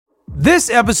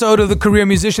This episode of The Career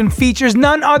Musician features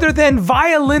none other than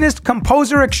violinist,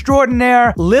 composer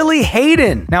extraordinaire, Lili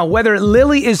Haydn. Now, whether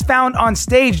Lili is found on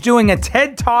stage doing a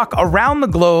TED Talk around the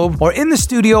globe or in the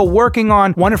studio working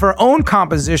on one of her own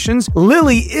compositions,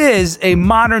 Lili is a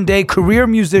modern-day career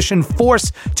musician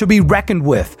force to be reckoned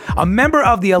with. A member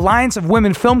of the Alliance of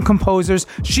Women Film Composers,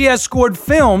 she has scored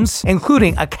films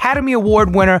including Academy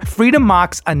Award winner Frida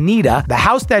Mock's Anita, The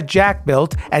House That Jack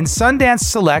Built, and Sundance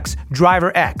Select's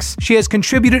Driver X. She has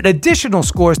contributed additional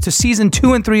scores to season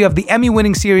 2 and 3 of the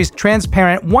Emmy-winning series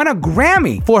Transparent, won a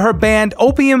Grammy for her band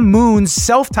Opium Moon's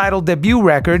self-titled debut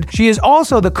record. She is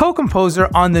also the co-composer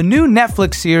on the new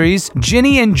Netflix series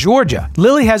Ginny in Georgia.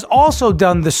 Lili has also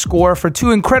done the score for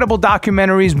 2 incredible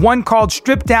documentaries, one called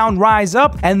Strip Down, Rise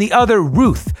Up, and the other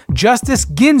Ruth, Justice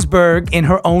Ginsburg in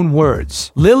her own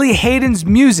words. Lili Haydn's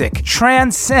music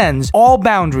transcends all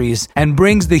boundaries and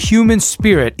brings the human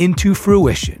spirit into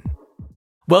fruition.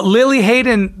 Well, Lili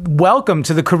Haydn, welcome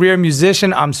to The Career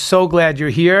Musician. I'm so glad you're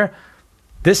here.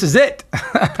 This is it.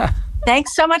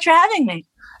 Thanks so much for having me.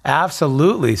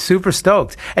 Absolutely. Super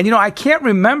stoked. And I can't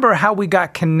remember how we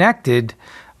got connected,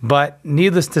 but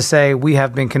needless to say, we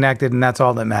have been connected, and that's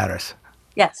all that matters.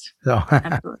 Yes. So,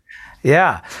 absolutely.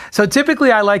 Yeah. So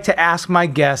typically I like to ask my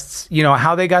guests,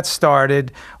 how they got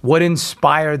started, what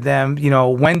inspired them,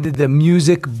 when did the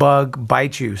music bug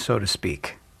bite you, so to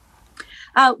speak?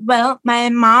 Well, my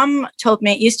mom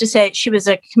used to say she was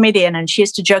a comedian, and she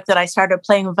used to joke that I started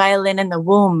playing violin in the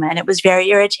womb, and it was very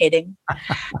irritating.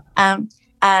 But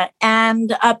I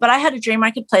had a dream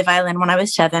I could play violin when I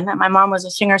was 7. And my mom was a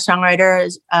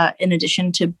singer-songwriter in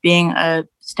addition to being a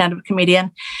stand-up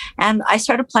comedian. And I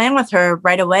started playing with her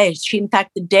right away. In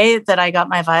fact, the day that I got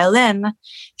my violin,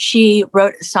 she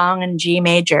wrote a song in G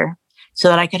major so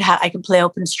that I could play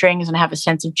open strings and have a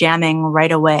sense of jamming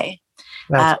right away.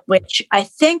 Which I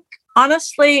think,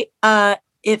 honestly, I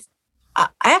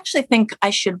actually think I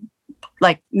should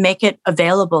make it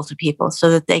available to people so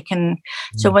that they can,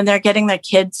 so when they're getting their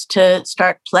kids to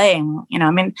start playing,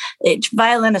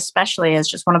 violin especially is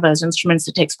just one of those instruments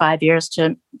that takes 5 years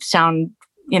to sound,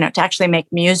 to actually make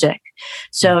music.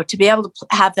 So to be able to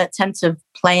have that sense of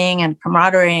playing and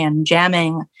camaraderie and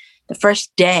jamming the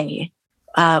first day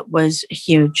was a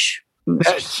huge,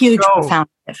 profound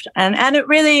shift. And it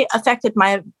really affected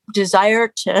my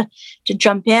desire to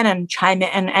jump in and chime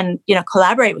in and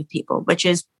collaborate with people, which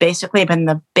has basically been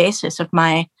the basis of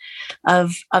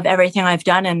of everything I've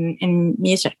done in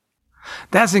music.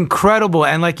 That's incredible.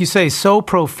 And like you say, so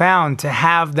profound to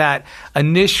have that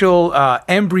initial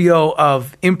embryo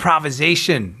of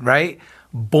improvisation, right?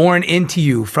 Born into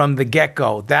you from the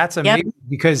get-go. That's amazing. Yep.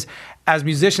 Because as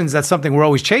musicians, that's something we're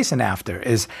always chasing after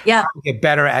is how to get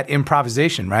better at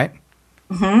improvisation, right?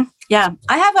 Mm-hmm. Yeah.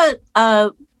 I have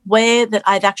a way that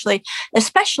I've actually,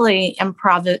 especially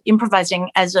improvising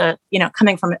as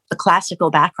coming from a classical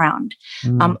background.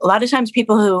 A lot of times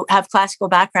people who have classical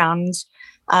backgrounds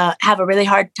have a really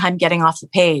hard time getting off the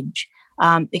page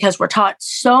because we're taught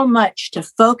so much to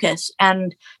focus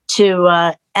and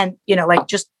to,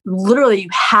 just literally you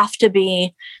have to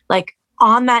be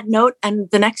on that note and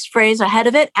the next phrase ahead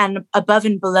of it and above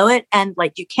and below it. And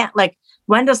you can't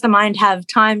when does the mind have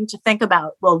time to think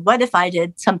about, well, what if I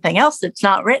did something else that's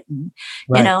not written,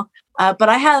 right. But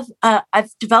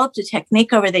I've developed a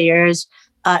technique over the years,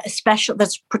 especially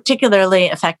that's particularly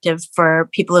effective for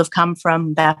people who've come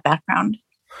from that background.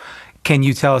 Can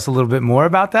you tell us a little bit more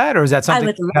about that? Or is that something? I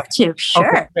would love to.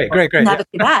 Sure. Okay, great. Not if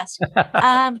you've asked.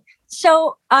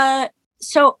 So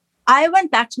I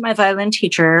went back to my violin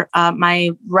teacher,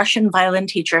 my Russian violin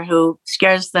teacher, who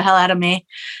scares the hell out of me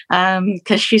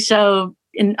because she's so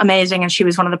amazing. And she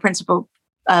was one of the principal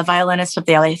violinists of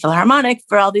the LA Philharmonic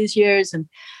for all these years.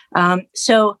 And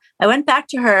so I went back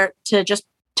to her to just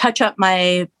touch up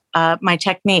my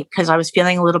technique because I was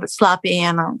feeling a little bit sloppy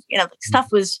and,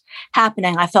 stuff was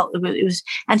happening. I felt it was,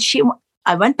 and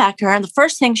I went back to her and the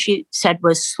first thing she said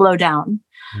was slow down.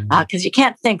 Because you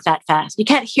can't think that fast. You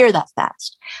can't hear that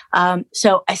fast.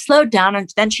 So I slowed down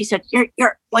and then she said,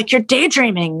 you're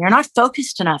daydreaming. You're not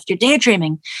focused enough. You're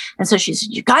daydreaming. And so she said,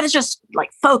 you got to just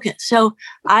focus. So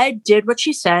I did what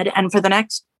she said. And for the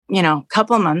next,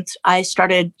 couple of months, I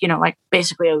started,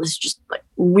 basically it was just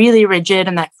really rigid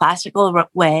in that classical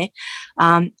way.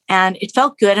 And it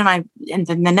felt good. And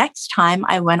then the next time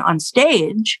I went on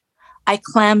stage, I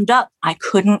clammed up. I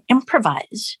couldn't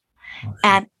improvise. Okay.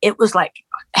 And it was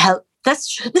hell,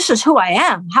 this is who I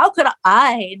am. How could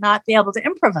I not be able to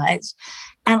improvise?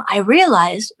 And I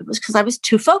realized it was because I was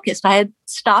too focused. I had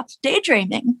stopped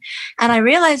daydreaming. And I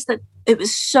realized that it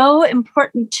was so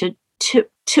important to to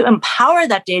empower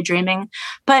that daydreaming.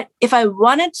 But if I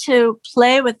wanted to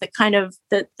play with the kind of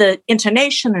the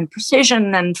intonation and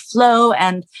precision and flow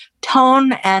and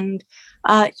tone and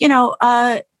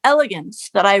elegance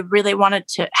that I really wanted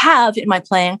to have in my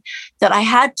playing, that I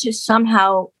had to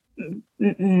somehow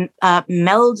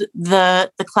meld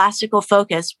the classical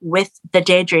focus with the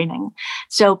daydreaming.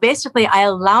 So basically, I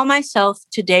allow myself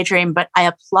to daydream, but I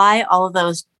apply all of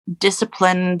those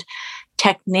disciplined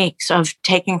techniques of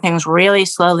taking things really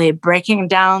slowly, breaking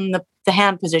down the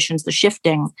hand positions, the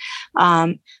shifting,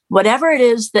 whatever it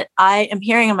is that I am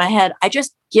hearing in my head, I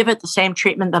just give it the same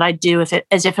treatment that I do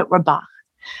as if it were Bach.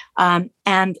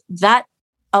 And that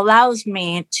allows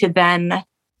me to then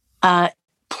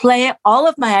play all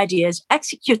of my ideas,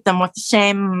 execute them with the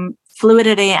same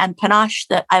fluidity and panache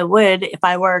that I would if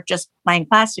I were just playing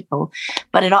classical.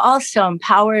 But it also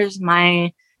empowers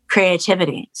my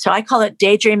creativity. So I call it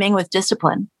daydreaming with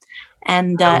discipline.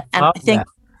 And I think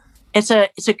it's a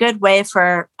good way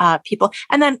for people.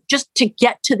 And then just to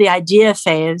get to the idea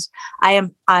phase,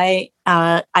 I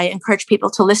encourage people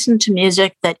to listen to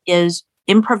music that is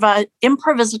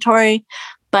improvisatory,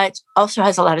 but also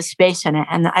has a lot of space in it.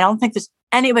 And I don't think there's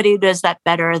anybody who does that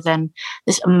better than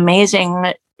this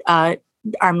amazing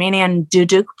Armenian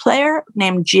duduk player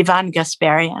named Jivan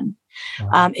Gasparian.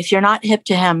 Wow. If you're not hip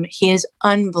to him, he is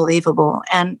unbelievable.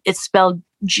 And it's spelled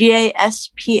Gasparian.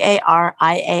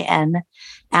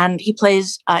 And he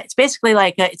plays, it's basically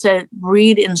like it's a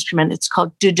reed instrument. It's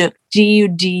called duduk,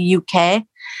 D-U-D-U-K.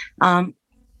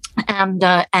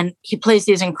 And he plays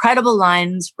these incredible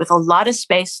lines with a lot of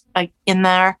space in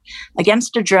there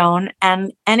against a drone,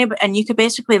 and you could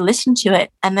basically listen to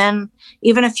it. And then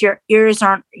even if your ears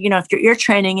aren't, if your ear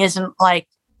training isn't like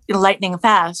lightning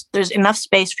fast, there's enough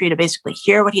space for you to basically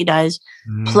hear what he does,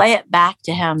 play it back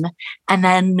to him, and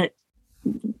then,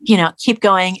 keep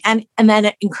going. And then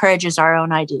it encourages our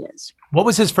own ideas. What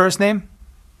was his first name?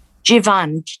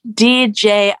 Jivan,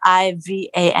 D-J-I-V-A-N,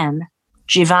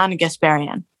 Jivan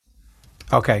Gasparian.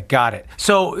 Okay, got it.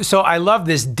 So I love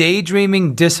this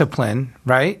daydreaming discipline,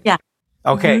 right? Yeah.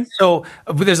 Okay, Mm-hmm. So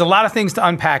there's a lot of things to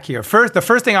unpack here. The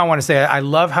first thing I want to say, I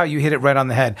love how you hit it right on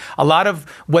the head. A lot of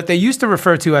what they used to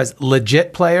refer to as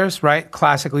legit players, right?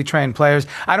 Classically trained players.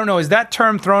 I don't know, is that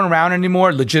term thrown around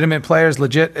anymore? Legitimate players, or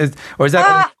is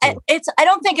that? I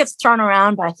don't think it's thrown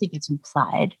around, but I think it's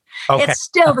implied. Okay. It's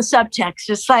still the subtext.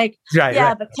 It's like,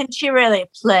 right. But can she really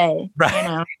play?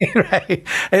 Right. Right.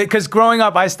 Because growing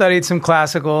up, I studied some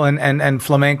classical and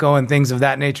flamenco and things of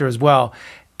that nature as well.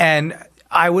 And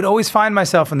I would always find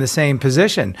myself in the same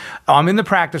position. I'm in the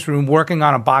practice room working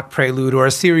on a Bach prelude or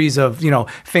a series of,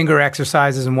 finger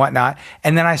exercises and whatnot.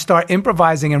 And then I start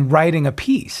improvising and writing a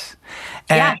piece.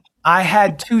 And I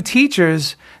had two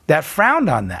teachers that frowned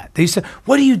on that. They said,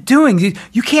 "What are you doing?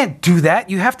 You can't do that.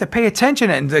 You have to pay attention."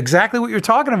 And exactly what you're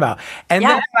talking about. And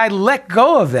then I let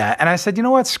go of that. And I said, you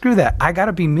know what? Screw that. I got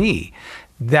to be me.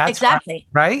 That's exactly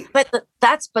right. But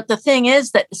the thing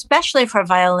is that, especially for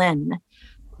violin,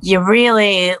 you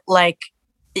really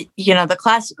the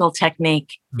classical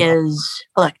technique is,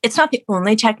 look, it's not the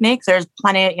only technique. There's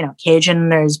plenty of, Cajun,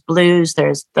 there's blues,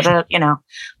 there's,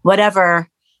 whatever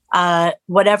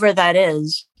that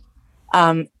is.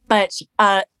 But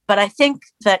I think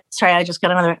that, sorry, I just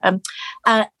got another,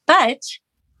 but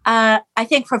I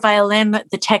think for violin,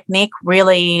 the technique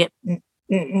really,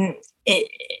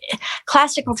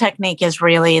 classical technique is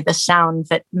really the sound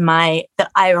that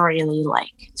I really like.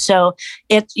 So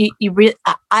I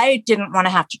didn't want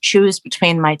to have to choose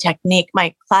between my technique,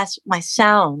 my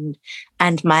sound,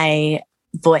 and my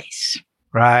voice.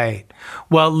 Right.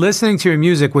 Well, listening to your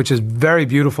music, which is very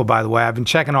beautiful, by the way, I've been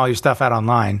checking all your stuff out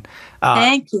online.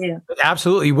 Thank you.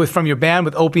 Absolutely. From your band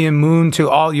with Opium Moon to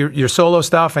all your solo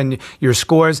stuff and your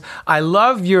scores. I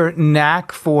love your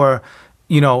knack for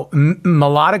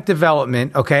melodic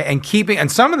development, okay, and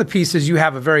some of the pieces you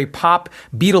have a very pop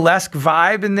Beatlesque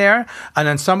vibe in there, and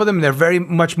then some of them they're very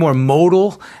much more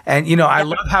modal. And I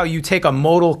love how you take a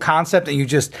modal concept and you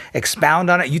just expound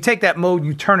on it. You take that mode,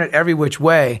 you turn it every which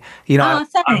way. I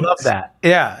love that.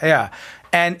 Yeah.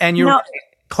 And your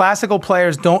classical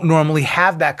players don't normally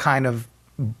have that kind of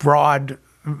broad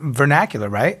vernacular,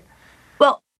 right?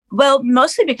 Well,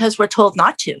 mostly because we're told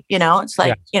not to. It's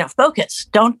like focus.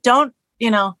 Don't.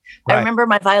 Right. I remember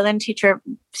my violin teacher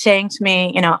saying to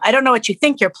me, I don't know what you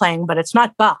think you're playing, but it's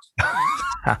not Bach.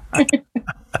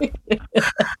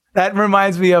 That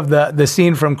reminds me of the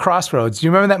scene from Crossroads. Do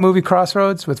you remember that movie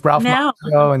Crossroads with Ralph No.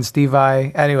 Macchio and Steve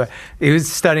Vai? Anyway, he was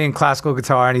studying classical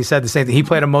guitar and he said the same thing. He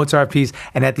played a Mozart piece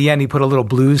and at the end he put a little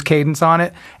blues cadence on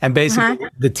it and basically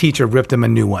the teacher ripped him a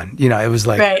new one. You know, it was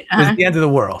like it was the end of the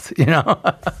world, you know?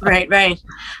 Right.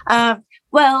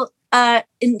 Well,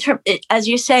 as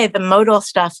you say, the modal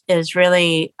stuff is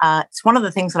really, it's one of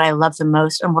the things that I love the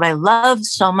most. And what I love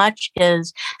so much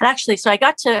is, and actually, so I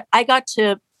got to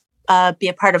be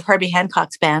a part of Herbie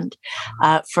Hancock's band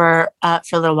for a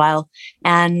little while,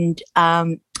 and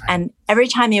every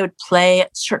time he would play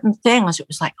certain things, it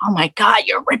was like, oh my God,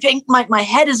 you're ripping my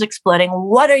head is exploding.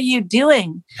 What are you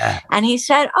doing? Yeah. And he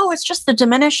said, oh, it's just the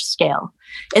diminished scale.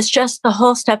 It's just the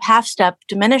whole step, half step,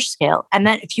 diminished scale. And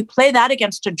then if you play that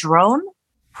against a drone,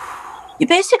 you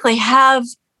basically have.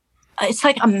 It's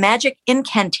like a magic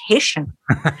incantation.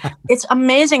 It's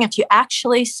amazing if you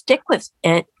actually stick with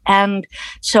it. And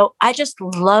so I just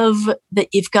love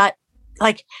that you've got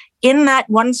like in that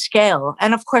one scale.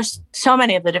 And of course, so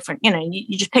many of the different,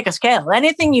 you just pick a scale.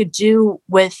 Anything you do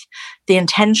with the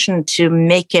intention to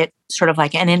make it sort of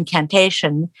like an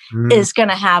incantation is going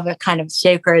to have a kind of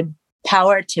sacred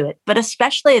power to it. But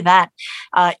especially that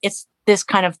it's this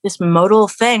kind of this modal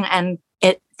thing. And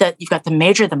that you've got the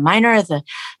major, the minor, the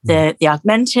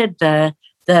augmented, the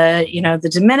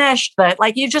diminished,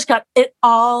 like you just got it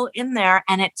all in there.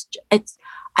 And it's,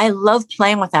 I love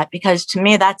playing with that because to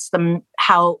me, that's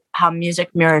how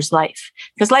music mirrors life.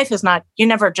 Because life is not, you're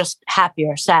never just happy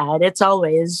or sad. It's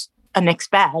always a mixed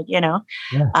bag, Yeah.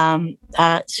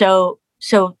 So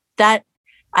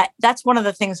that's one of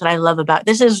the things that I love about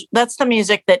that's the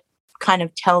music that kind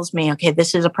of tells me, okay,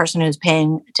 this is a person who's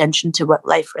paying attention to what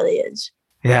life really is.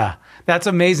 Yeah, that's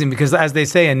amazing because as they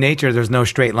say in nature, there's no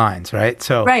straight lines, right?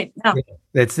 So right. No.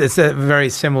 It's a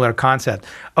very similar concept.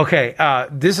 Okay,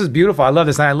 this is beautiful. I love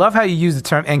this. And I love how you use the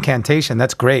term incantation.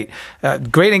 That's great.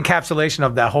 Great encapsulation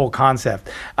of that whole concept.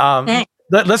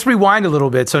 Let's rewind a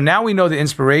little bit. So now we know the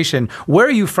inspiration. Where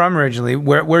are you from originally?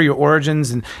 Where are your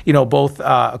origins and, both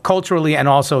culturally and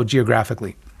also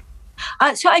geographically?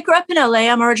 So I grew up in LA.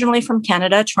 I'm originally from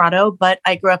Canada, Toronto, but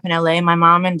I grew up in LA. My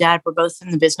mom and dad were both in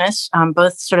the business,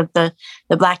 both sort of the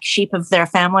black sheep of their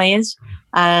families.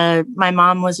 My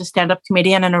mom was a stand-up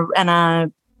comedian and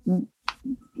her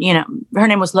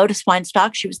name was Lotus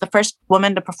Weinstock. She was the first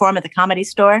woman to perform at the Comedy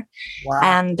Store. Wow.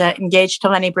 And engaged to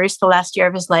Lenny Bruce the last year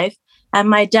of his life. And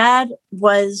my dad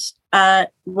was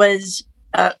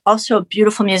also a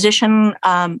beautiful musician,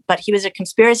 but he was a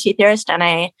conspiracy theorist and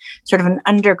a sort of an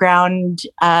underground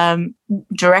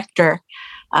director.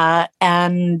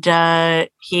 And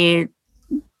he,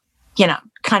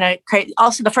 kind of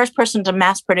also the first person to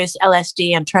mass produce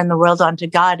LSD and turn the world onto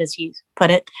God, as he put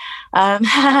it,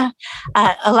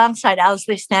 alongside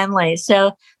Owsley Stanley.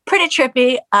 So pretty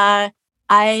trippy.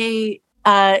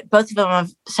 Both of them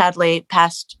have sadly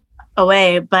passed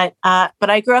away, but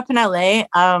I grew up in LA,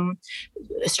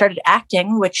 started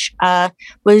acting, which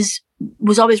was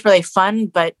always really fun,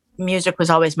 but music was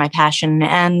always my passion.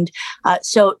 And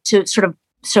so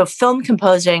film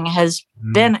composing has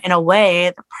been in a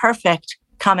way the perfect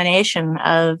confluence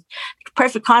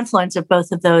of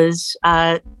both of those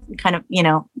kind of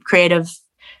creative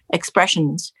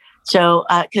expressions. So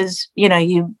because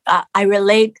I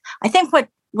relate. I think I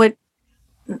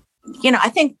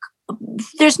think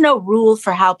there's no rule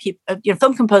for how people,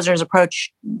 film composers approach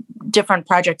different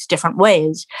projects different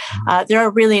ways. There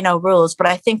are really no rules, but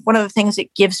I think one of the things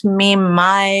that gives me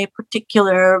my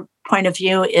particular point of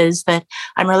view is that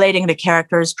I'm relating to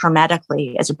characters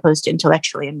dramatically as opposed to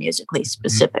intellectually and musically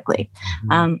specifically.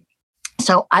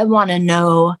 So I want to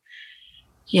know,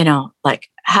 like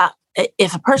how,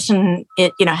 if a person,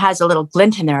 has a little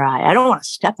glint in their eye, I don't want to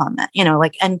step on that, and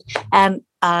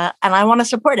I want to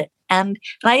support it. And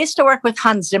I used to work with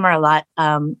Hans Zimmer a lot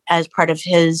as part of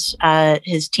his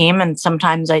team, and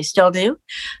sometimes I still do.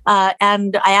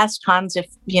 And I asked Hans if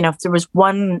there was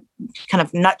one kind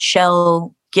of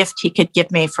nutshell gift he could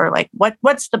give me for like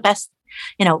what's the best,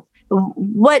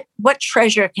 what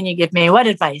treasure can you give me? What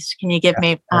advice can you give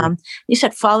me? He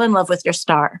said, fall in love with your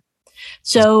star.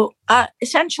 So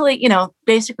essentially,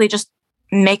 basically just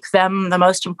make them the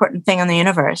most important thing in the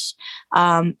universe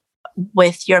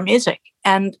with your music.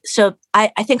 And so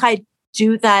I think I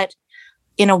do that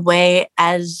in a way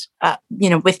as,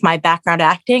 with my background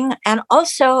acting and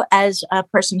also as a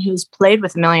person who's played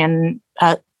with a million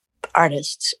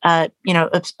artists.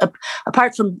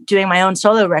 Apart from doing my own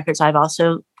solo records, I've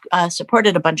also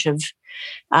supported a bunch of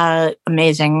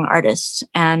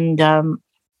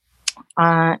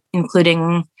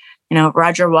including,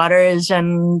 Roger Waters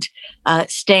and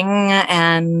Sting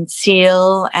and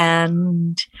Seal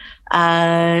and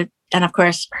of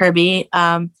course Herbie.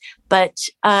 And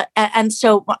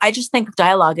so I just think of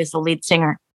dialogue as the lead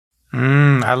singer.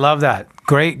 I love that.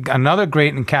 Great. Another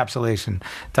great encapsulation.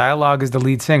 Dialogue is the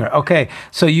lead singer. Okay.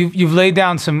 So you've laid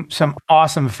down some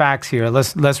awesome facts here.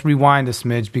 Let's rewind a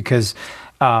smidge because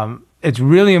it's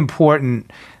really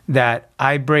important that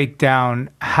I break down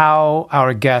how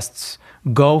our guests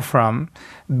go from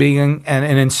being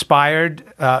an inspired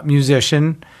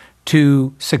musician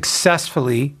to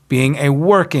successfully being a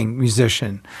working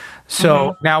musician.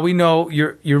 So now we know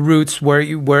your roots, where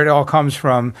it all comes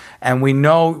from, and we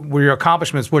know where your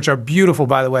accomplishments, which are beautiful,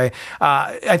 by the way.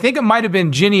 I think it might have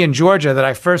been Ginny in Georgia that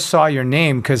I first saw your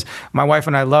name because my wife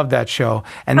and I loved that show.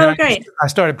 And then I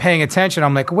started paying attention.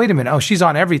 I'm like, wait a minute. Oh, she's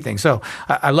on everything. So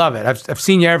I love it. I've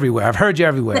seen you everywhere. I've heard you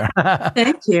everywhere.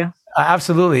 Thank you.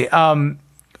 Absolutely.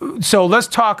 So let's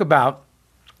talk about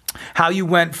how you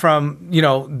went from,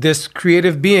 this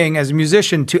creative being as a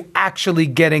musician to actually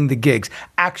getting the gigs,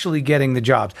 actually getting the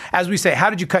jobs. As we say, how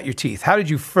did you cut your teeth? How did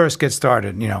you first get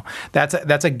started?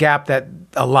 That's a gap that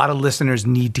a lot of listeners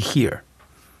need to hear.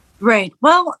 Right.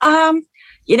 Well, I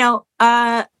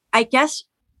guess,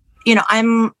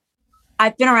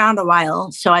 I've been around a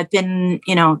while, so I've been,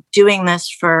 doing this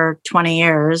for 20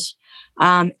 years.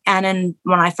 And then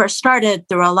when I first started,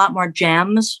 there were a lot more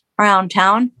jams around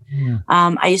town.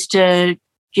 I used to,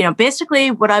 basically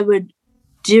what I would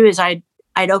do is I'd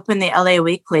open the LA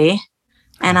Weekly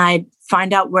and I'd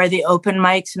find out where the open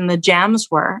mics and the jams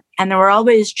were. And there were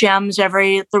always jams there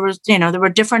were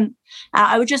different,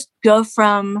 I would just go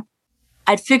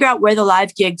I'd figure out where the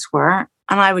live gigs were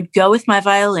and I would go with my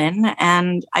violin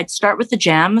and I'd start with the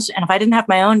jams. And if I didn't have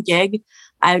my own gig,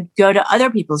 I would go to other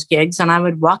people's gigs and I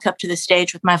would walk up to the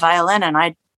stage with my violin and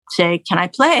I'd say, can I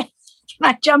play?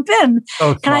 Can I jump in?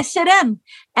 Can I sit in?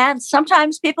 And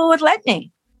sometimes people would let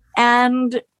me.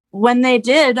 And when they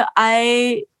did,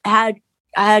 I had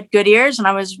good ears and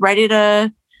I was ready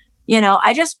to,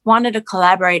 I just wanted to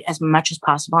collaborate as much as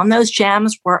possible. And those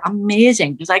jams were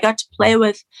amazing because I got to play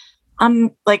with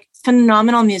like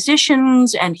phenomenal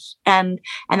musicians and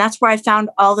that's where I found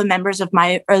all the members of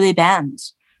my early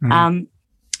bands.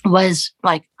 Was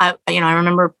like I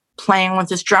remember playing with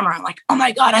this drummer. I'm like, oh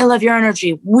my God, I love your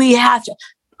energy. We have to,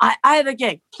 I have a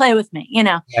gig, play with me,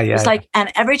 It's like,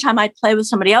 and every time I'd play with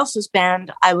somebody else's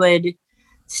band, I would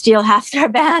steal half their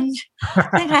band.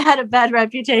 I think I had a bad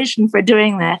reputation for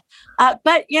doing that.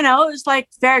 But, it was like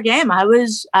fair game. I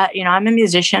was, I'm a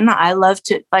musician. I love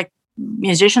to, like,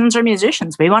 musicians are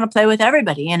musicians. We want to play with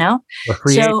everybody,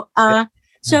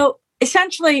 So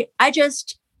essentially I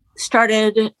just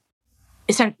started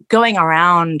going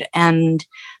around and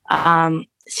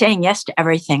saying yes to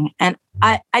everything. And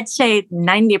I'd say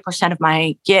 90% of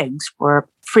my gigs were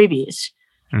freebies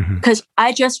because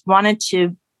I just wanted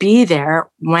to be there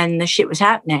when the shit was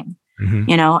happening,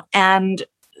 and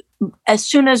as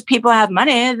soon as people have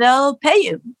money, they'll pay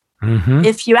you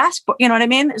if you ask for, what I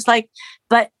mean? It's like,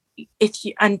 but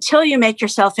until you make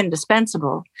yourself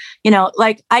indispensable,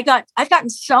 like I've gotten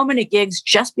so many gigs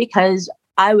just because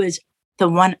I was the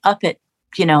one up at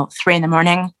 3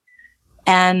 a.m.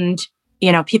 and,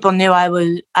 people knew I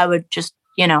would just,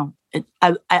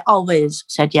 I always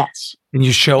said yes. And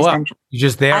you show up, you're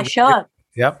just there. I show up.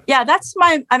 Yep. Yeah. That's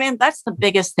the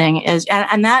biggest thing is,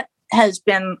 and that has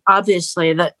been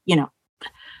obviously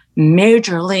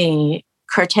majorly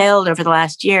curtailed over the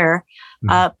last year.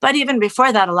 But even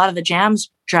before that, a lot of the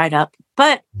jams dried up,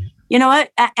 but you know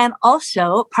what? And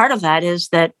also part of that is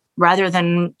that rather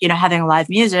than, having live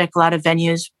music, a lot of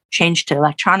venues changed to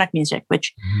electronic music,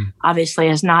 which obviously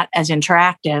is not as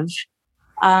interactive.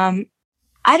 I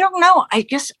don't know.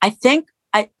 I think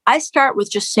I start with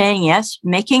just saying yes,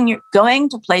 going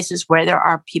to places where there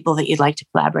are people that you'd like to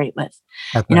collaborate with,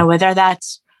 whether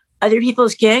that's other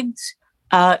people's gigs,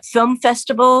 film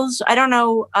festivals. I don't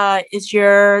know. Is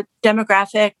your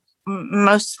demographic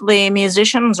mostly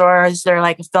musicians or is there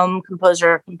like a film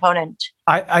composer component?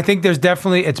 I think there's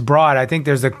definitely, it's broad. I think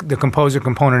there's the composer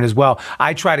component as well.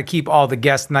 I try to keep all the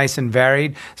guests nice and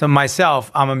varied. So myself,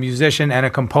 I'm a musician and a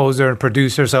composer and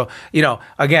producer. So,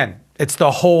 again, it's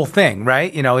the whole thing,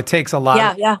 right? It takes a lot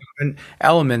of different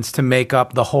elements to make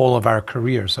up the whole of our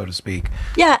career, so to speak.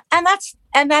 Yeah. And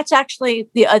that's actually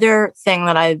the other thing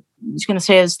that I was going to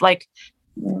say is like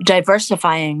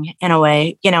diversifying in a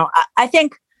way. I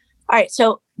think, all right,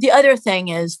 so the other thing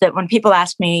is that when people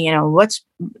ask me, what's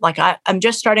like, I'm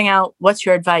just starting out, what's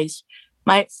your advice?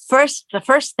 The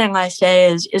first thing I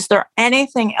say is there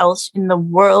anything else in the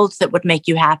world that would make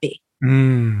you happy?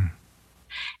 And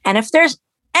if there's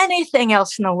anything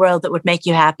else in the world that would make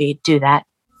you happy, do that.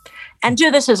 And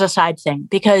do this as a side thing,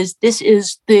 because this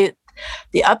is the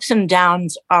ups and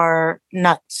downs are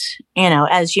nuts,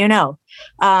 as you know.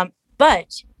 But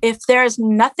if there's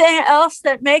nothing else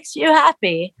that makes you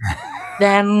happy,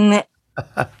 then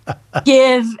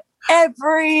give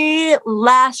every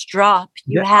last drop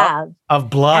you have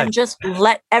of blood, and just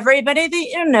let everybody that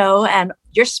you know and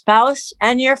your spouse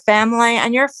and your family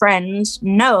and your friends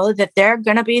know that they're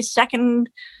going to be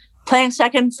playing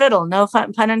second fiddle. No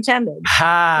pun intended.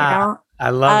 I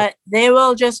love it. They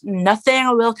will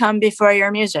nothing will come before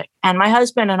your music. And my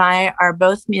husband and I are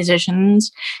both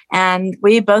musicians, and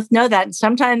we both know that. And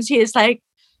sometimes he is like,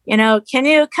 can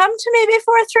you come to me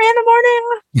before 3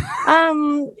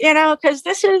 a.m, because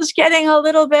this is getting a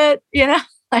little bit,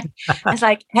 it's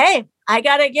like, hey, I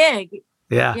got a gig.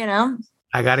 Yeah.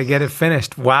 I got to get it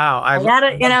finished. Wow. I got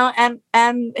to,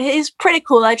 and he's pretty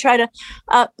cool. I try to,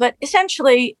 but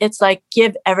essentially it's like,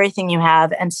 give everything you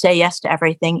have and say yes to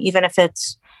everything, even if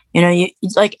it's,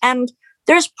 and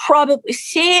there's probably,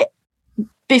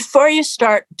 before you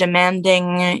start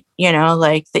demanding,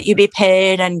 that you be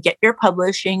paid and get your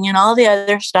publishing and all the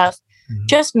other stuff,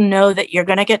 just know that you're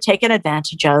going to get taken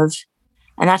advantage of.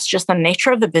 And that's just the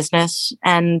nature of the business.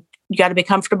 And you got to be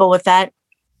comfortable with that.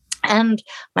 And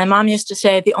my mom used to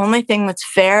say, the only thing that's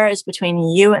fair is between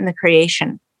you and the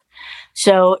creation.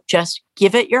 So just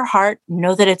give it your heart,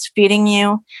 know that it's feeding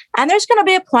you. And there's going to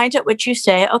be a point at which you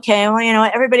say, okay,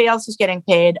 well, everybody else is getting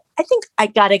paid. I think I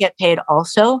got to get paid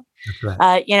also.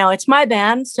 Right. It's my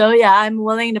band. So yeah, I'm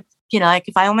willing to,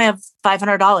 if I only have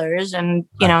 $500 and,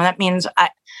 that means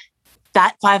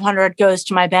that 500 goes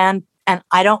to my band and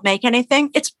I don't make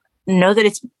anything. Know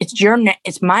that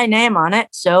it's my name on it.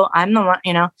 So I'm the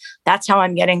one, that's how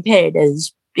I'm getting paid,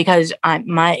 is because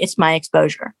it's my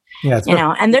exposure,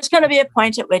 and there's going to be a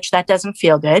point at which that doesn't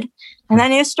feel good. And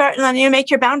then you make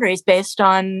your boundaries based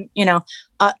on,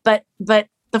 but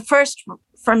the first,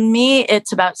 for me,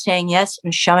 it's about saying yes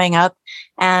and showing up,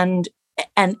 and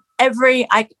every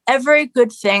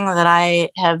good thing that I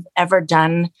have ever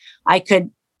done, I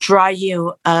could draw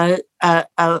you a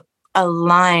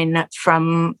line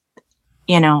from,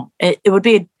 it would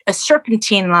be a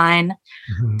serpentine line,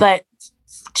 but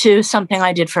to something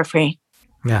I did for free.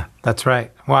 Yeah, that's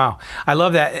right. Wow. I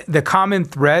love that. The common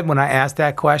thread when I ask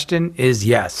that question is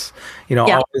yes.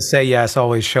 Always say yes,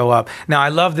 always show up. Now, I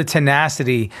love the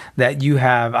tenacity that you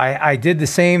have. I did the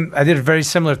same. I did a very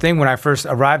similar thing when I first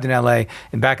arrived in LA.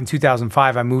 And back in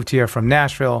 2005, I moved here from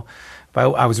Nashville.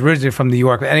 I was originally from New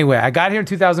York. But anyway, I got here in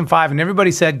 2005 and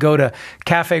everybody said go to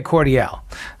Cafe Cordial.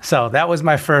 So that was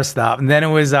my first stop. And then it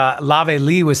was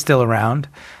Lili was still around.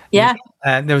 Yeah.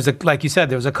 And there was like you said,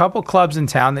 there was a couple clubs in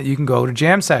town that you can go to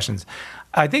jam sessions.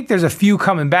 I think there's a few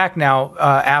coming back now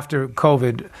after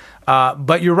COVID.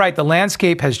 But you're right, the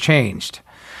landscape has changed.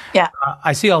 Yeah.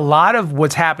 I see a lot of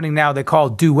what's happening now they call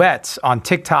duets on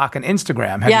TikTok and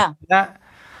Instagram. Have you seen that?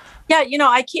 Yeah,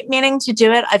 I keep meaning to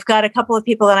do it. I've got a couple of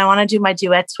people that I want to do my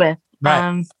duets with.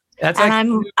 Right.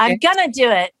 I'm gonna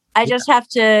do it. I just have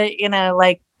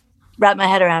to, wrap my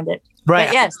head around it. Right.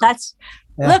 But yes,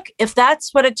 look, if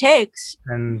that's what it takes,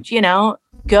 and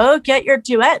go get your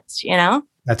duets.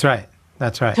 That's right.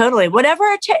 Totally. Whatever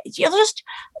it takes.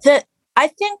 I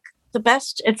think the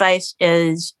best advice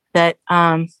is that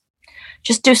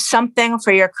just do something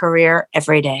for your career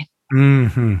every day.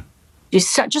 Mm-hmm.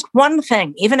 Just one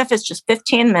thing, even if it's just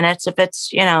 15 minutes, if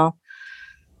it's,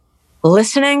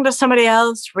 listening to somebody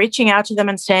else, reaching out to them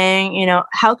and saying,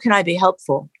 how can I be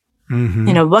helpful?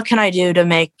 Mm-hmm. What can I do to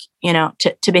make,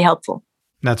 to be helpful?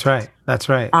 That's right.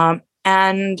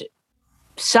 And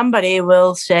somebody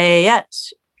will say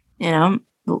yes, and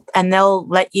they'll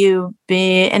let you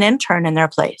be an intern in their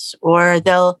place, or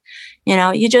they'll,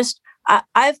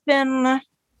 I've been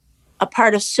a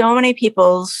part of so many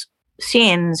people's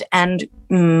scenes, and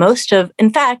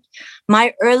in fact,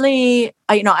 my early,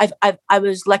 I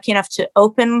was lucky enough to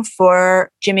open for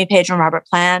Jimmy Page and Robert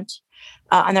Plant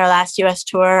on their last US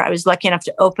tour. I was lucky enough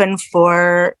to open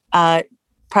for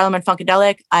Parliament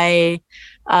Funkadelic. I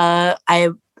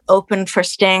opened for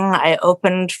Sting. I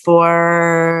opened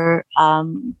for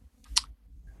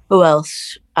who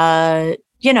else?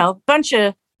 Bunch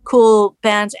of cool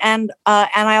bands, and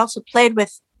I also played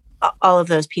with all of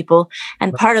those people.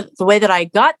 And part of the way that I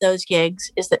got those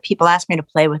gigs is that people asked me to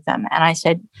play with them. And I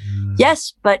said,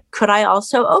 yes, but could I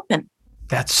also open?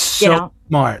 That's so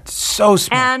smart. So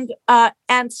smart.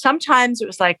 And sometimes it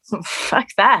was like, fuck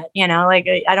that, I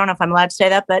don't know if I'm allowed to say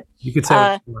that, but you could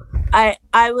say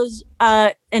I was,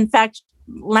 in fact,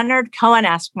 Leonard Cohen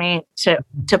asked me to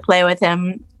play with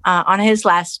him on his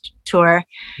last tour.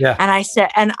 Yeah. And I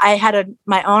said, and I had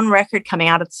my own record coming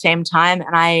out at the same time.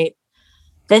 And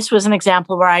this was an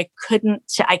example where I couldn't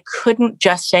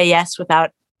just say yes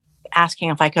without asking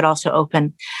if I could also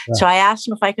open. Yeah. So I asked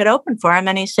him if I could open for him,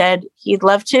 and he said he'd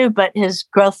love to, but his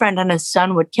girlfriend and his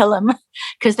son would kill him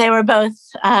because they were both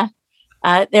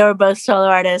solo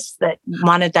artists that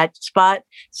wanted that spot.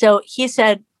 So he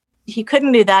said he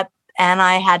couldn't do that, and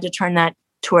I had to turn that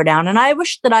tour down. And I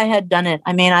wish that I had done it.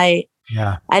 I mean, I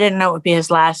didn't know it would be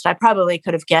his last. I probably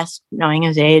could have guessed knowing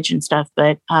his age and stuff,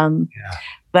 but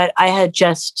I had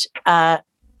just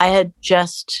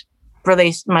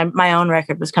released my own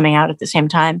record was coming out at the same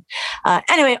time.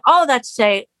 Anyway, all of that to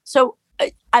say, so,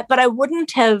 but I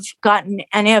wouldn't have gotten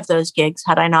any of those gigs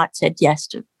had I not said yes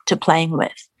to playing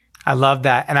with. I love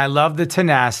that. And I love the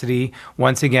tenacity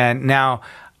once again. Now,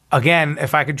 again,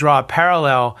 if I could draw a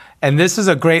parallel, and this is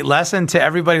a great lesson to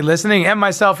everybody listening and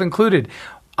myself included.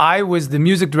 I was the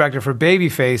music director for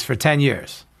Babyface for 10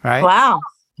 years, right? Wow.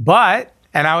 But,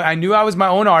 and I knew I was my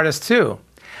own artist too.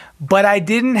 But I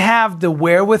didn't have the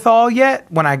wherewithal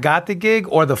yet when I got the gig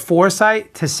or the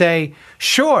foresight to say,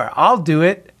 sure, I'll do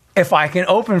it if I can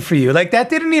open for you. Like that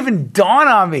didn't even dawn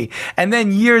on me. And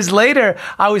then years later,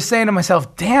 I was saying to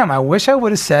myself, damn, I wish I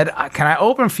would have said, can I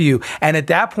open for you? And at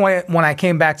that point, when I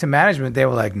came back to management, they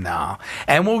were like, no.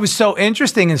 And what was so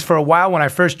interesting is for a while when I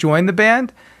first joined the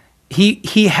band,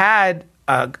 he had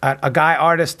a guy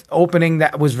artist opening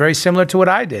that was very similar to what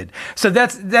I did. So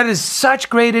that is such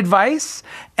great advice.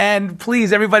 And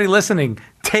please, everybody listening,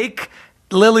 take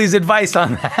Lili's advice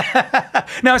on that.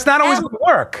 Now, it's not always going to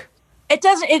work. It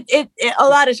doesn't. It a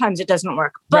lot of times it doesn't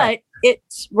work, but right. It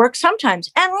works sometimes.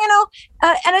 And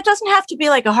and it doesn't have to be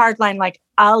like a hard line. Like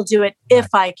I'll do it if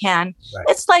I can. Right.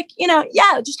 It's like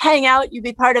just hang out. You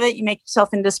be part of it. You make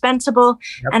yourself indispensable,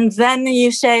 and then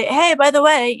you say, hey, by the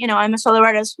way, I'm a solo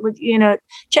artist.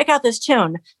 Check out this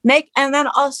tune. And then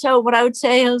also what I would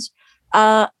say is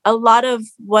a lot of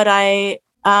what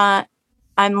I'm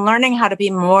learning how to be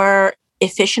more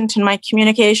efficient in my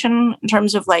communication in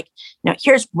terms of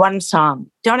here's one song.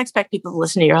 Don't expect people to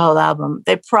listen to your whole album.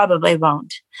 They probably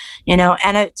won't,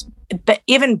 and it's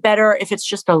even better if it's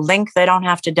just a link. They don't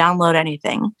have to download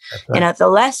anything. Right. The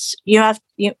less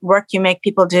work you make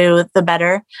people do, the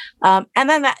better. And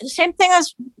then the same thing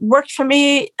has worked for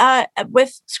me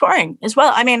with scoring as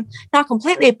well. I mean, not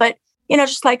completely, but,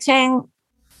 just like saying,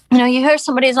 you hear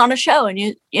somebody's on a show and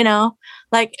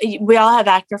we all have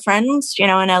actor friends, in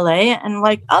LA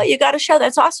and oh, you got a show.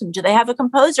 That's awesome. Do they have a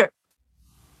composer?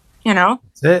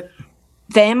 That's it.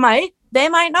 They might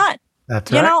not,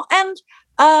 that's right.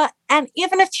 And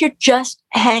even if you're just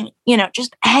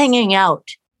hanging out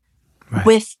right.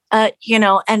 with,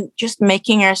 and just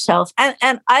making yourself,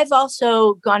 and I've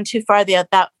also gone too far the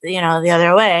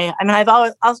other way. I mean, I've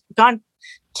always gone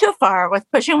too far with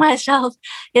pushing myself,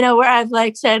 where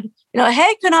I've said,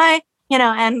 hey, can I,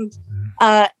 and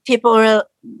people were,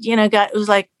 it was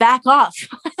like, back off.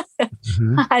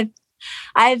 Mm-hmm.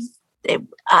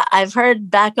 I've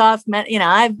heard back off, many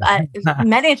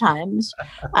times.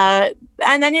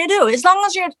 And then you do, as long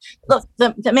as look,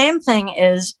 the main thing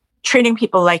is treating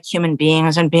people like human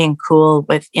beings and being cool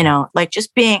with,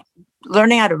 just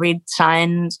learning how to read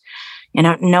signs,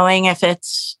 knowing if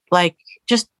it's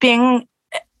just being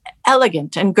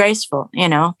elegant and graceful,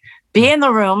 be in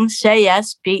the room, say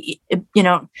yes,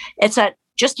 it's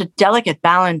just a delicate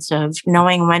balance of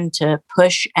knowing when to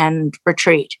push and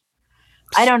retreat.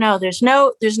 I don't know. There's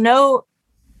no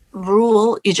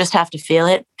rule. You just have to feel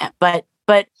it. But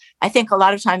I think a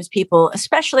lot of times people,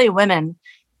 especially women,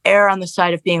 err on the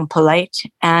side of being polite.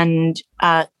 And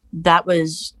that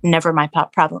was never my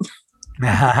problem.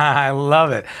 I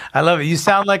love it. You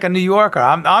sound like a New Yorker.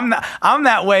 I'm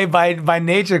that way by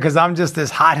nature because I'm just this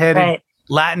hot-headed right.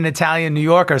 Latin Italian New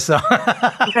Yorker. So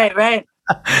right.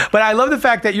 But I love the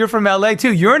fact that you're from LA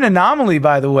too. You're an anomaly,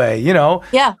 by the way.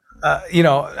 Yeah.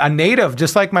 A native,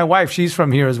 just like my wife. She's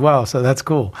from here as well, so that's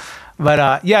cool.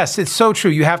 But yes, it's so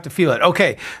true. You have to feel it.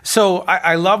 Okay, so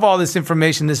I love all this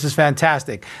information. This is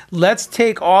fantastic. Let's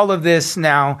take all of this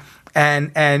now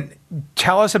and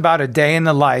tell us about a day in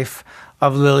the life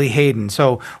of Lili Haydn.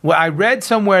 So I read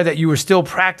somewhere that you were still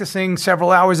practicing several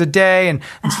hours a day and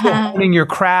still honing your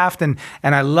craft, and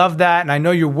I love that. And I know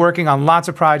you're working on lots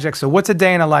of projects. So what's a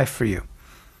day in the life for you?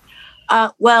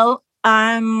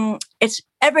 It's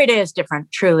every day is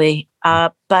different, truly.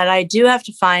 But I do have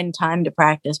to find time to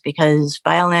practice because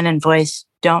violin and voice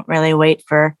don't really wait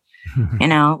for,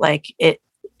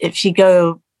 if you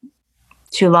go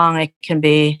too long, it can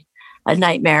be a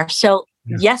nightmare. So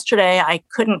yesterday I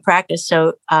couldn't practice.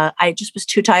 So I just was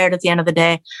too tired at the end of the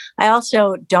day. I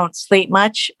also don't sleep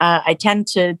much. I tend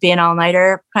to be an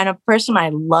all-nighter kind of person. I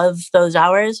love those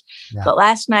hours. Yeah. But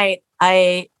last night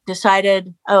I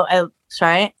decided,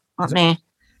 sorry, let me,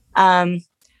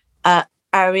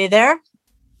 are we there?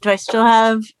 Do I still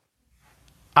have?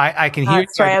 I can hear you.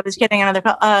 Sorry, I was getting another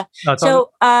call.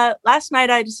 So last night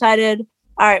I decided,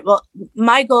 all right, well,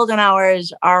 my golden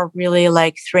hours are really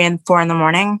like 3 and 4 in the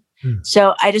morning.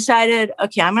 So I decided,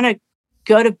 okay, I'm going to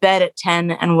go to bed at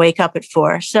 10 and wake up at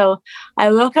 4. So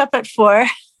I woke up at 4,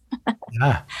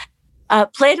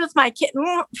 played with my kitten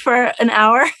for an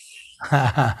hour.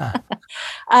 And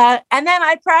then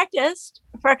I practiced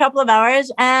for a couple of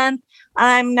hours, and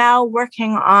I'm now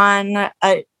working on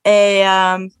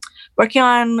working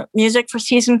on music for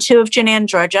season 2 of Ginny and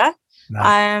Georgia. Nice.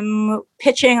 I'm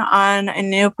pitching on a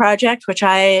new project, which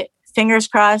I, fingers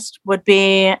crossed, would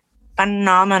be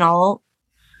phenomenal.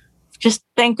 Just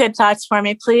think good thoughts for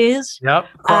me, please. Yep.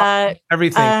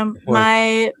 Everything.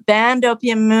 My band,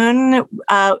 Opium Moon,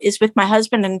 is with my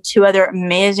husband and 2 other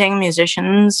amazing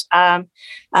musicians. Hamid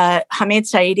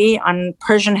Saidi on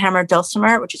Persian hammer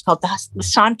dulcimer, which is called the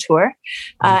Santur,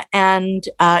 and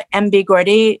MB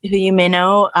Gordy, who you may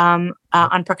know, on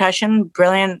percussion,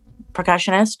 brilliant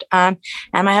percussionist. And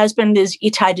my husband is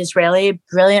Itai Disraeli,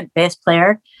 brilliant bass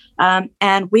player.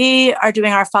 And we are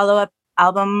doing our follow-up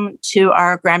album to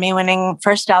our Grammy-winning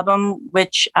first album,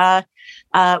 which is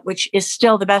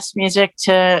still the best music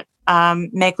to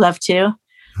make love to.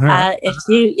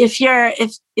 If you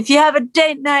have a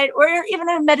date night or even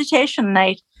a meditation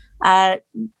night,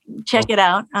 check it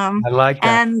out. I like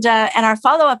that. And our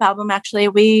follow-up album, actually,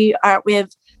 we have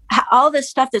all this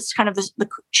stuff that's kind of the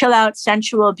chill out,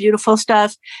 sensual, beautiful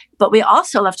stuff, but we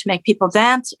also love to make people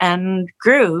dance and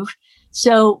groove.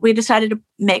 So we decided to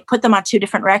put them on 2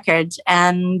 different records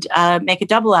and make a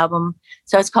double album.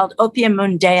 So it's called Opium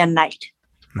Moon Day and Night.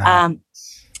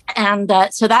 Nice.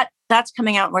 So that's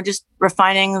coming out. We're just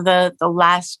refining the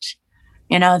last,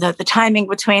 the timing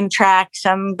between tracks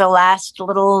and the last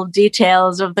little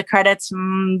details of the credits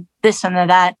and this and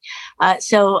that.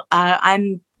 So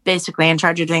I'm basically in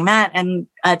charge of doing that. And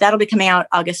that'll be coming out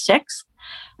August 6th.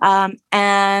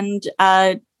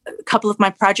 A couple of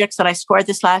my projects that I scored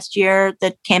this last year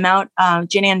that came out,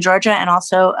 Ginny and Georgia, and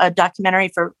also a documentary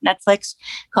for Netflix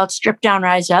called Strip Down,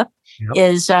 Rise Up,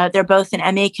 they're both an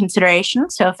Emmy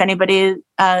consideration. So if anybody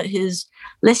who's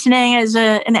listening is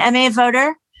an Emmy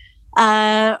voter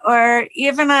or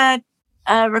even a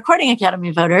Recording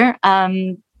Academy voter,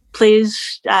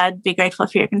 please be grateful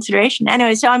for your consideration.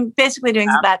 Anyway, so I'm basically doing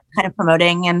that kind of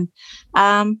promoting, and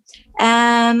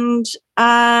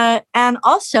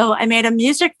also I made a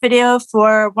music video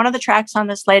for one of the tracks on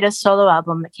this latest solo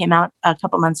album that came out a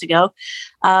couple months ago.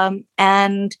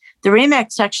 And the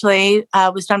remix actually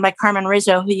was done by Carmen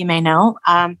Rizzo, who you may know,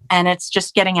 and it's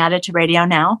just getting added to radio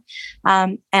now.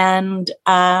 And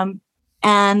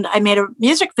I made a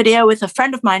music video with a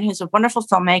friend of mine who's a wonderful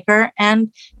filmmaker.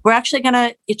 And we're actually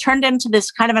it turned into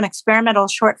this kind of an experimental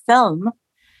short film,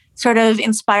 sort of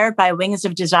inspired by Wings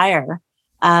of Desire,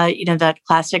 that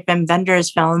classic Wim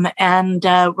Wenders film. And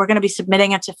we're going to be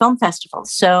submitting it to film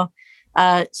festivals. So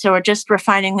we're just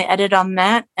refining the edit on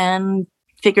that and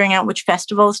figuring out which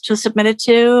festivals to submit it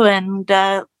to.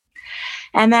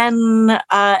 And then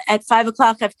at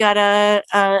 5:00, I've got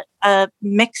a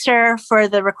mixer for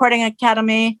the Recording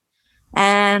Academy.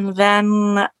 And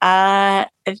then I've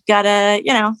got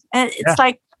it's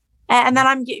like, and then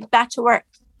I'm back to work.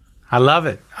 I love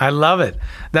it.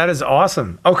 That is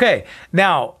awesome. Okay.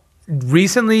 Now,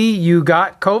 recently you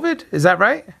got COVID. Is that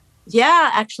right? Yeah,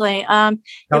 actually. It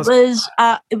was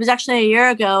actually a year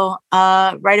ago,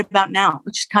 right about now,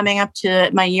 which is coming up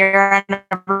to my year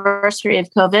anniversary of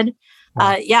COVID.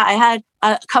 I had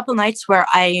a couple nights where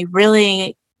I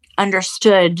really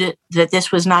understood that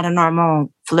this was not a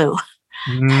normal flu.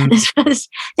 Mm. This was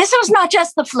not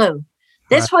just the flu.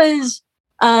 This was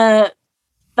a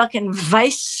fucking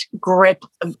vice grip,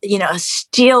 a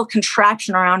steel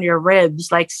contraption around your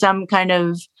ribs, like some kind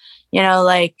of,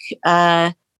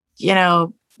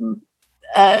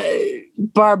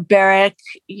 barbaric,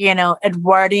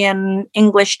 Edwardian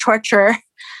English torture.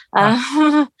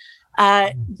 That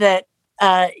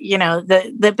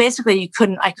basically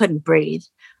I couldn't breathe.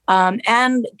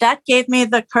 And that gave me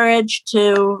the courage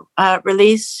to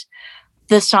release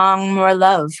the song More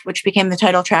Love, which became the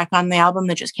title track on the album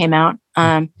that just came out,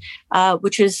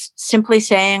 which is simply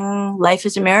saying life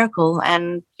is a miracle.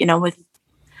 And, with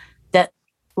that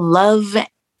love,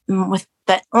 with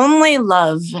that only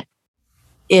love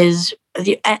is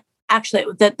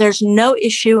that there's no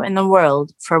issue in the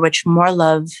world for which more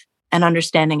love and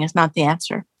understanding is not the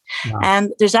answer. Wow.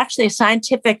 And there's actually a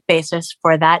scientific basis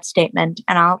for that statement.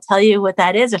 And I'll tell you what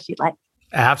that is if you'd like.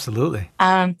 Absolutely.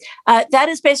 That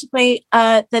is basically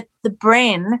that the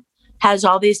brain has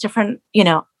all these different,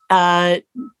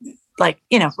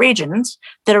 regions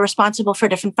that are responsible for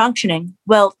different functioning.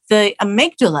 Well, the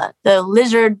amygdala, the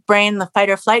lizard brain, the fight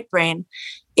or flight brain,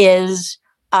 is,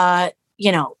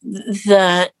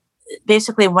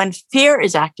 basically when fear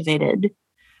is activated,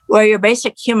 where your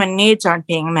basic human needs aren't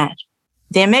being met,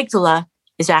 the amygdala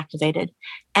is activated.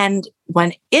 And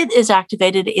when it is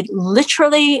activated, it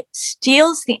literally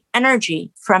steals the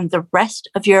energy from the rest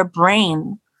of your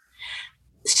brain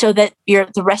so that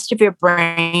the rest of your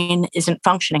brain isn't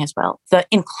functioning as well,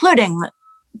 including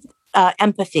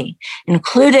empathy,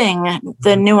 including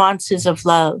the nuances of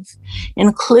love,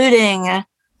 including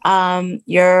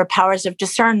your powers of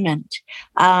discernment.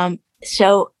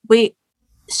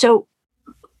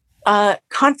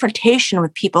 Confrontation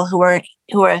with people who are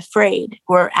afraid,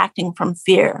 who are acting from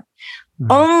fear,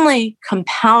 only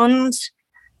compounds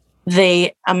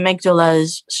the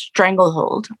amygdala's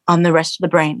stranglehold on the rest of the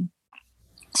brain.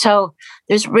 So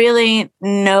there's really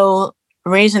no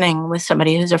reasoning with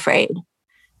somebody who's afraid.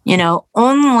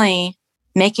 Only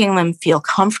making them feel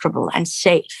comfortable and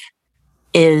safe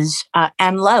is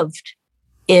and loved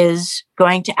is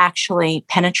going to actually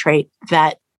penetrate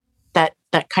that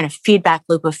kind of feedback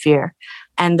loop of fear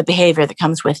and the behavior that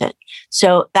comes with it.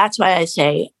 So that's why I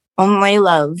say only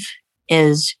love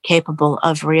is capable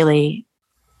of really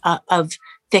of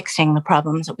fixing the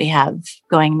problems that we have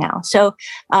going now. So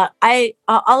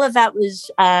all of that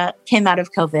came out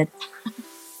of COVID.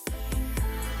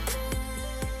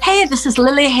 Hey, this is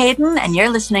Lili Haydn, and you're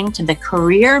listening to The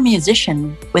Career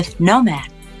Musician with Nomad.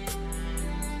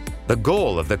 The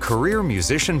goal of the Career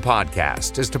Musician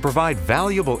Podcast is to provide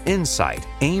valuable insight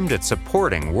aimed at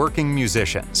supporting working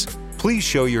musicians. Please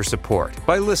show your support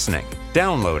by listening,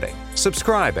 downloading,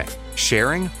 subscribing,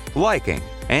 sharing, liking,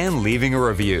 and leaving a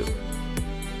review.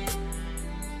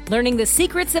 Learning the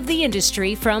secrets of the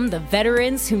industry from the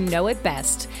veterans who know it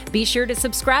best. Be sure to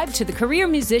subscribe to the Career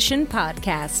Musician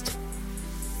Podcast.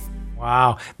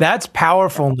 Wow, that's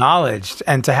powerful knowledge,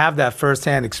 and to have that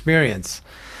firsthand experience.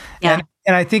 Yeah.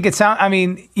 And I think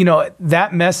that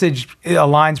message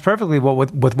aligns perfectly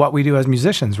with what we do as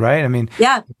musicians, right? I mean,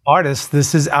 artists,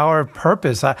 this is our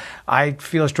purpose. I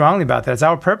feel strongly about that. It's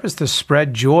our purpose to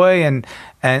spread joy and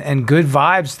good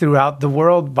vibes throughout the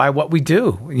world by what we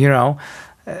do, whether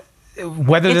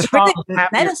it's the song really is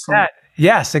medicine.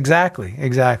 Yes, exactly.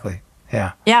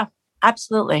 Yeah. Yeah,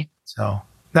 absolutely. So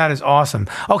that is awesome.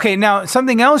 Okay, now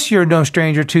something else you're no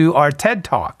stranger to are TED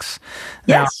Talks.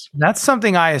 Yes. Now, that's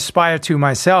something I aspire to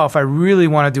myself. I really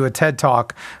want to do a TED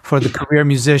Talk for the career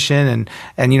musician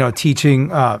and teaching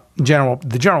the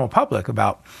general public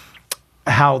about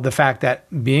how the fact that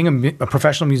being a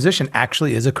professional musician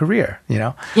actually is a career,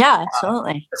 Yeah,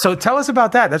 absolutely. So tell us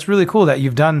about that. That's really cool that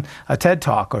you've done a TED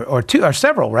Talk or two or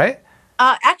several, right?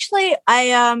 Actually,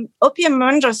 Opium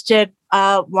Moon just did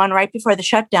one right before the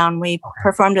shutdown. We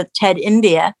performed with TED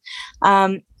India.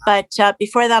 But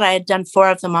before that, I had done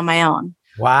 4 of them on my own.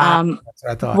 Wow. That's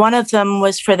what I thought. One of them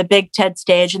was for the big TED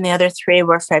stage, and the other 3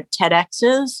 were for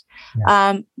TEDx's,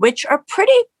 which are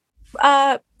pretty.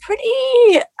 There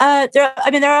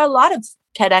are a lot of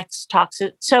TEDx talks.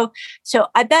 So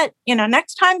I bet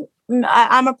next time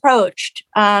I'm approached,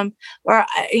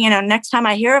 next time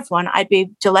I hear of one, I'd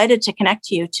be delighted to connect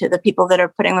you to the people that are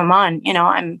putting them on.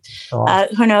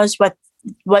 Who knows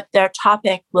what their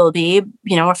topic will be,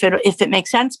 if it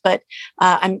makes sense. But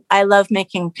I love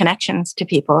making connections to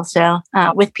people. So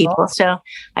with people, so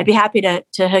I'd be happy to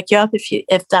hook you up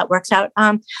if that works out.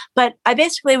 But I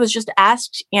basically was just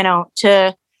asked,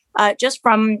 to just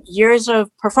from years of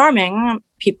performing,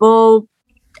 people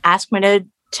ask me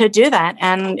to do that.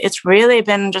 And it's really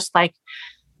been just like,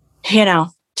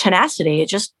 tenacity,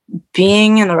 just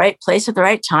being in the right place at the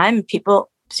right time, people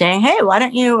saying, hey, why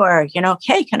don't you, or,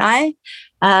 hey, can I?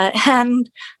 I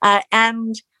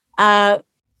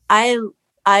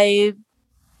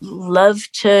love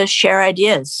to share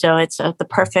ideas. So it's a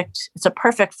perfect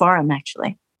forum,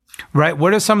 actually. Right.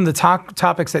 What are some of the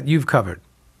topics that you've covered?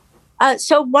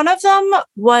 So one of them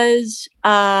was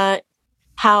the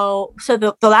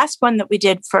last one that we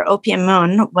did for Opium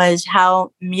Moon was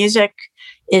how music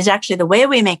is actually the way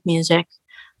we make music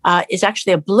is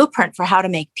actually a blueprint for how to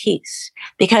make peace.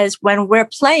 Because when we're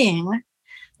playing,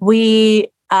 we're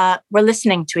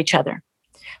listening to each other.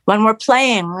 When we're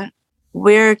playing,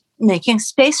 we're making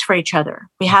space for each other.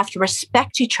 We have to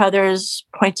respect each other's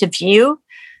point of view.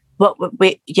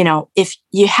 If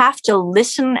you have to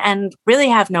listen and really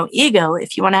have no ego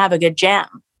if you want to have a good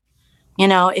jam.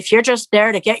 If you're just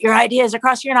there to get your ideas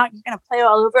across, you're going to play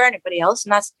all over anybody else,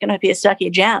 and that's going to be a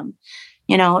sucky jam.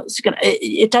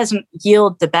 It doesn't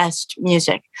yield the best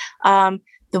music. The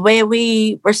way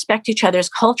we respect each other's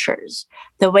cultures,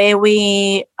 the way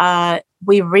we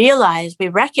recognize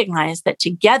that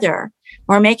together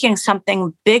we're making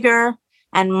something bigger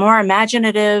and more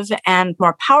imaginative and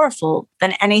more powerful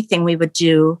than anything we would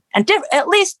do, and at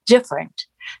least different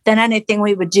than anything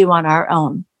we would do on our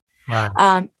own.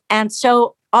 Wow. And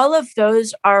so all of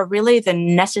those are really the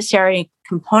necessary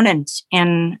components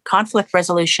in conflict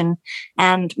resolution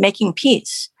and making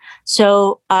peace.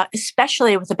 So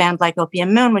especially with a band like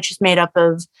Opium Moon, which is made up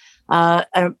of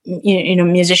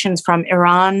musicians from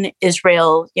Iran,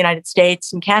 Israel, United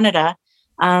States, and Canada,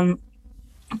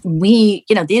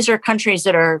 these are countries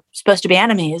that are supposed to be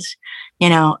enemies,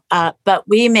 but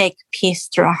we make peace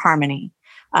through harmony.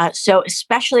 So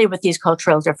especially with these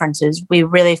cultural differences, we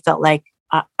really felt like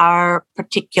our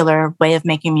particular way of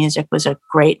making music was a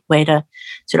great way to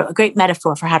a great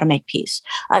metaphor for how to make peace.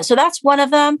 So that's one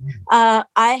of them.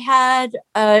 I had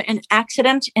an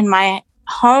accident in my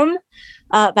home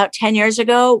about 10 years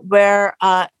ago where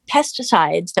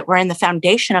pesticides that were in the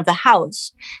foundation of the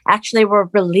house actually were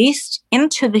released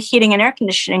into the heating and air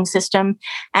conditioning system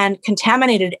and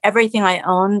contaminated everything I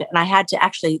owned. And I had to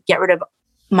actually get rid of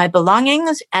my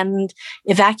belongings and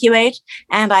evacuate.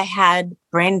 And I had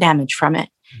brain damage from it.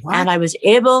 What? And I was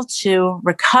able to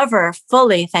recover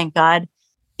fully, thank God,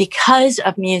 because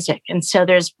of music. And so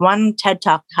there's one TED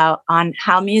Talk on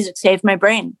how music saved my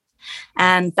brain.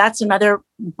 And that's another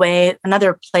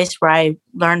place where I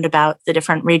learned about the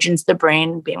different regions of the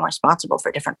brain being responsible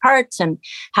for different parts, and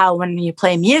how when you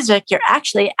play music, you're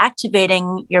actually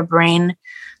activating your brain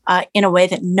in a way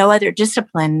that no other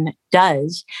discipline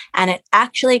does. And it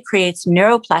actually creates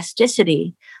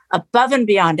neuroplasticity above and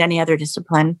beyond any other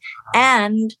discipline,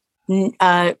 and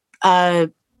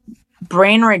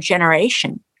brain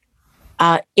regeneration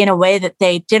in a way that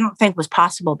they didn't think was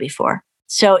possible before.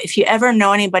 So if you ever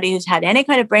know anybody who's had any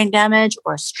kind of brain damage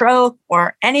or stroke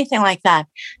or anything like that,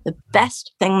 the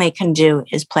best thing they can do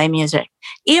is play music.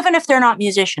 Even if they're not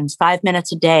musicians, 5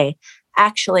 minutes a day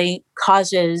actually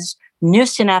causes new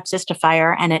synapses to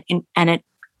fire, and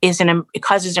it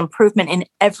causes improvement in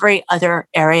every other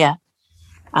area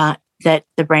that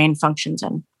the brain functions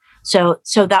in. So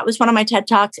that was one of my TED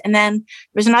Talks. And then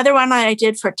there was another one that I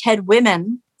did for TED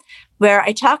Women, where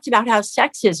I talked about how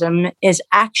sexism is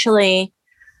actually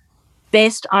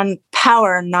based on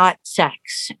power, not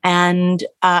sex, and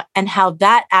how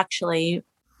that actually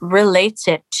relates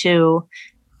it to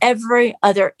every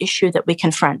other issue that we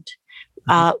confront,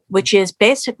 which is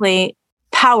basically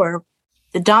power,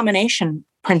 the domination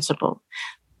principle.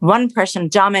 One person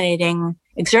dominating,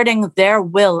 exerting their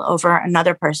will over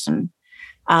another person,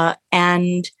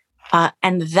 and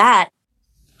that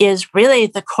is really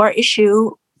the core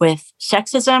issue with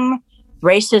sexism,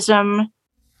 racism,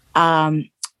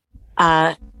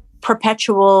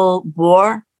 perpetual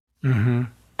war,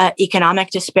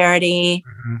 economic disparity,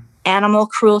 animal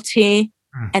cruelty,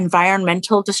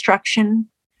 environmental destruction,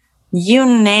 you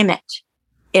name it.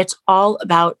 It's all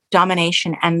about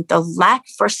domination and the lack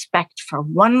of respect for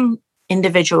one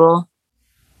individual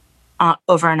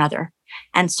over another.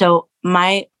 And so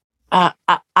I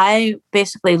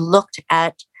basically looked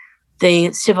at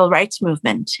the civil rights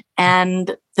movement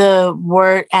and the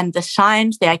word and the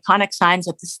signs, the iconic signs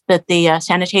that the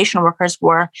sanitation workers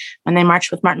wore when they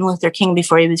marched with Martin Luther King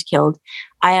before he was killed.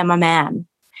 I am a man.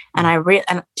 And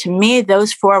and to me,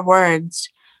 those 4 words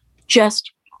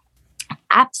just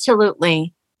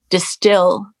absolutely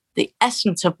distill the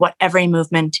essence of what every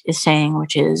movement is saying,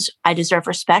 which is, I deserve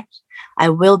respect. I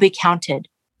will be counted.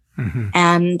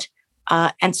 And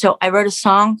so I wrote a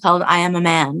song called I Am a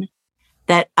Man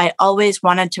that I always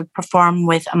wanted to perform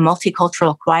with a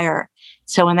multicultural choir.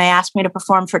 So when they asked me to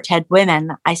perform for TED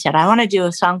Women, I said, I want to do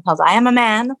a song called I Am a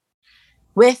Man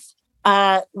with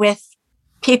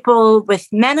people, with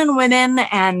men and women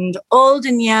and old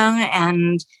and young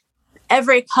and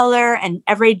every color and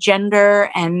every gender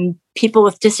and people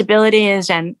with disabilities,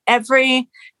 and every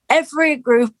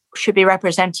group should be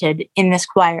represented in this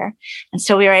choir. And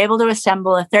so we were able to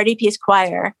assemble a 30-piece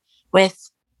choir with,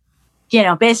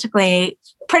 basically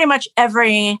pretty much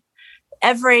every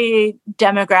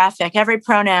demographic, every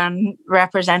pronoun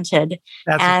represented.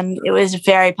 And it was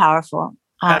very powerful.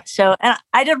 And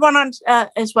I did one on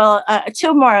as well,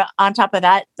 2 more on top of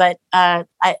that, but I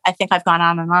think I've gone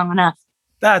on and long enough.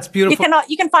 That's beautiful.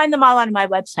 You can find them all on my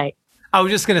website. I was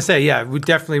just going to say, yeah, we're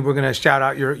going to shout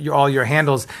out all your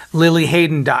handles.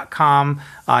 LiliHaydn.com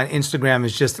on Instagram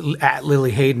is just at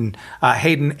Lili Haydn.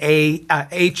 Haydn,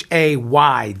 Haydn,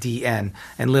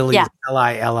 and Lili is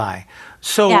Lili.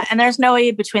 So yeah, and there's no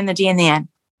E between the D and the N.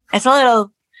 It's a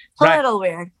little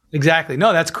weird. Exactly.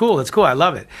 No, that's cool. That's cool. I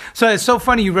love it. So it's so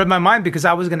funny you read my mind, because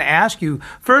I was going to ask you,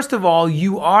 first of all,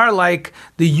 you are like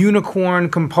the unicorn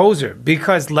composer,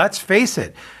 because let's face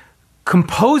it,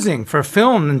 composing for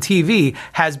film and TV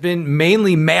has been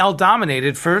mainly male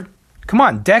dominated for,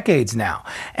 decades now.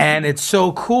 And it's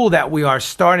so cool that we are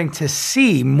starting to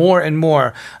see more and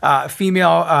more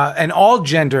female and all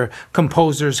gender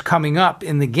composers coming up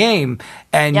in the game.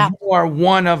 And you are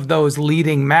one of those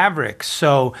leading mavericks.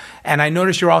 So, and I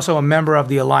notice you're also a member of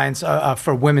the Alliance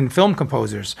for Women Film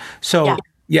Composers. So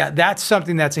yeah, that's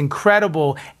something that's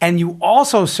incredible. And you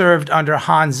also served under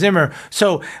Hans Zimmer.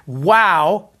 So,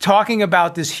 wow, talking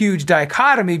about this huge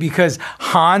dichotomy, because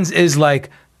Hans is like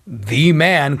the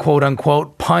man, quote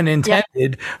unquote, pun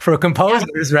intended, for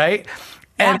composers, right?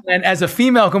 And as a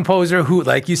female composer who,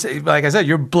 like I said,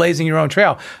 you're blazing your own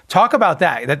trail. Talk about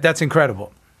that. That's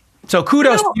incredible. So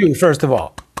kudos to you, first of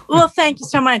all. Well, thank you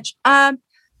so much.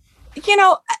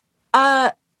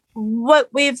 What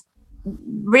we've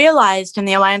realized in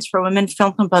the Alliance for Women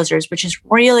Film Composers, which has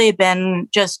really been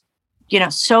just,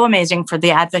 so amazing for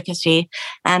the advocacy,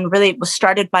 and really was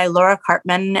started by Laura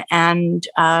Cartman and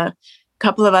a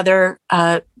couple of other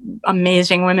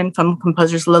amazing women film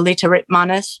composers, Lolita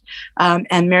Ritmanis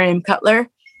and Miriam Cutler.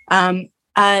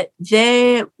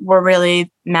 They were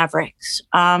really mavericks.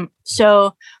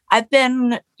 So I've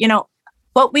been,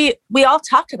 what we all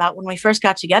talked about when we first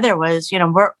got together was,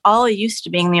 we're all used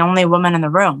to being the only woman in the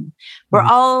room.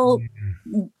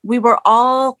 We were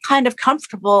all kind of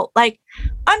comfortable, like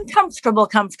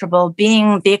comfortable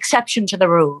being the exception to the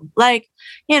rule. Okay,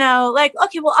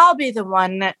 well, I'll be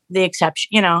the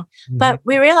exception, but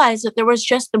we realized that there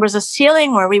was a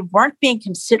ceiling where we weren't being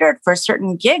considered for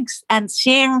certain gigs, and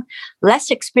seeing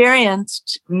less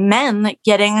experienced men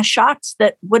getting shots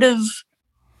that would have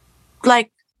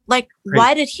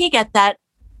why did he get that?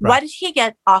 Right. Why did he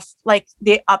get off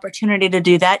the opportunity to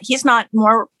do that? He's not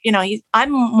more,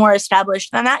 I'm more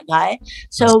established than that guy.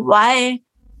 So why,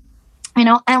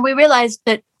 and we realized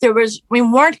that we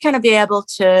weren't going to be able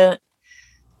to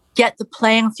get the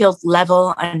playing field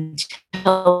level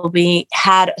until we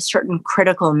had a certain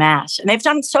critical mass. And they've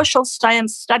done social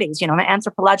science studies, the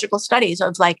anthropological studies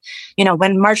of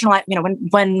when marginalized,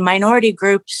 when minority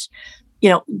groups,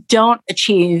 don't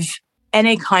achieve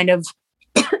any kind of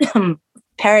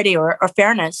parity or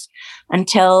fairness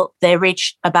until they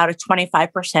reach about a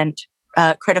 25%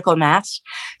 critical mass.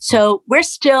 So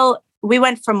we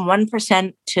went from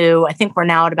 1% to, I think we're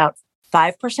now at about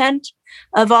 5%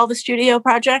 of all the studio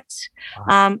projects.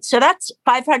 So that's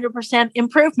 500%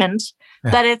 improvement,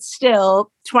 but it's still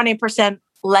 20%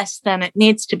 less than it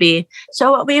needs to be.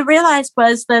 So what we realized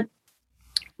was that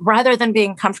rather than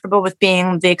being comfortable with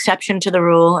being the exception to the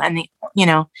rule and the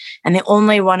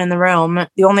only one in the room,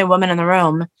 the only woman in the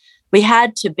room, we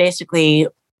had to basically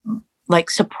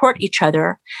support each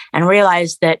other and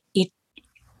realize that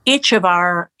each of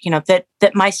our,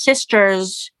 that my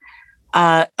sister's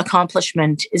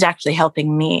accomplishment is actually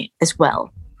helping me as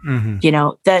well. Mm-hmm.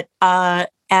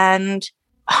 And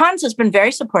Hans has been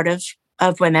very supportive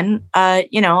of women. I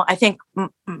think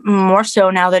more so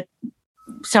now that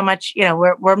so much,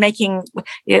 we're making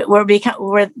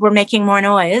more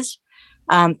noise,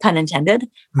 pun intended.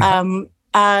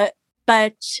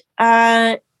 But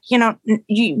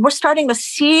we're starting to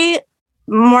see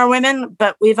more women,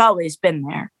 but we've always been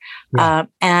there. Yeah.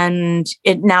 And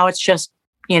now it's just,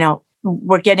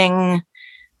 we're getting,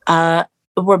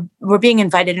 we're being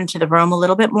invited into the room a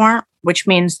little bit more, which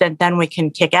means that then we can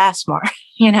kick ass more,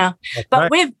 That's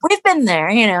but right. we've been there,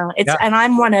 and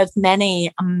I'm one of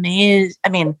many amazing. I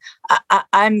mean,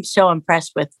 I'm so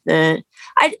impressed with and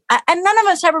none of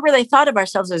us ever really thought of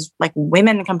ourselves as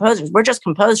women composers. We're just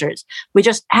composers. We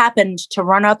just happened to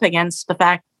run up against the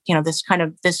fact, this kind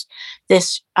of this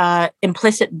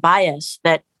implicit bias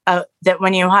that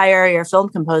when you hire your film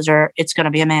composer, it's going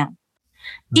to be a man.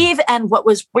 Eve, and what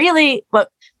was really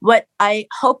what I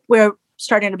hope we're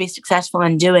starting to be successful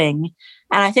in doing,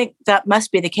 and I think that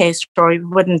must be the case, or we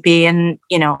wouldn't be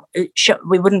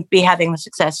we wouldn't be having the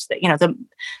success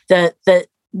that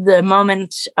the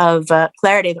moment of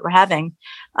clarity that we're having,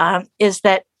 is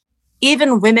that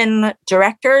even women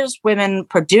directors, women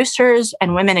producers,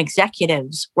 and women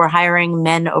executives were hiring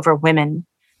men over women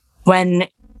and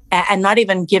not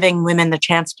even giving women the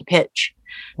chance to pitch.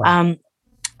 Wow.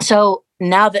 So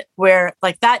now that we're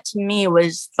that, to me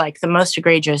was the most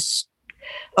egregious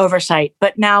oversight.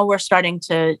 But now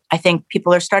I think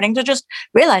people are starting to just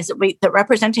realize that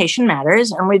representation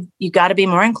matters, and you got to be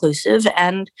more inclusive,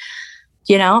 and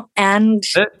and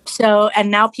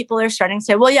now people are starting to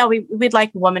say, well, yeah, we'd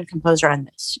like a woman composer on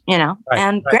this,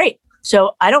 great.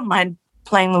 So I don't mind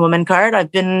playing the woman card.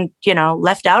 I've been,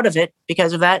 left out of it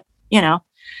because of that, Yeah.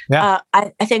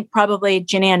 I think probably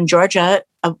Ginny and Georgia,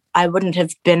 I wouldn't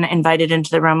have been invited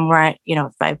into the room where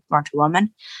if I weren't a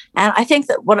woman. And I think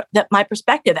that my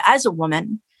perspective as a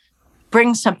woman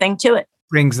brings something to it.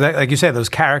 Brings that, like you said, those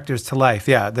characters to life.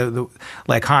 Yeah.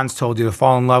 Like Hans told you, to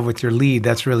fall in love with your lead.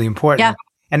 That's really important. Yeah.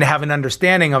 And to have an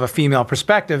understanding of a female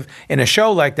perspective in a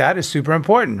show like that is super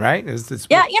important, right? And I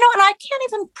can't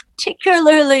even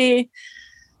particularly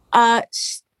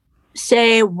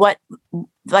say why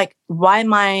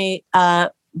my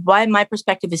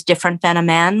perspective is different than a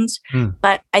man's,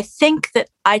 but I think that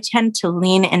I tend to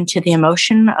lean into the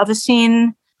emotion of a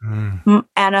scene and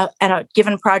a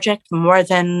given project more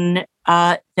than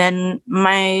a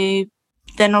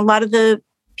lot of the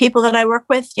people that I work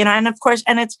with, and of course,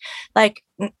 and it's like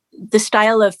the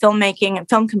style of filmmaking and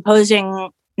film composing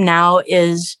now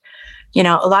is,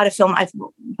 I've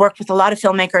worked with a lot of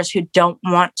filmmakers who don't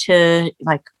want to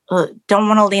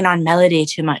lean on melody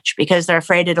too much because they're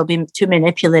afraid it'll be too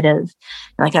manipulative.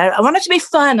 Like, I want it to be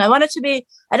fun. I don't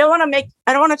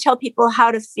want to tell people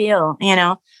how to feel,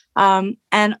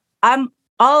 and I'm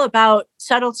all about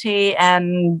subtlety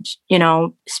and,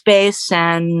 space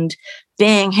and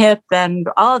being hip and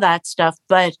all that stuff.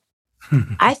 But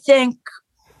I think,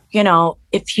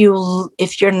 if you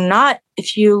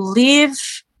leave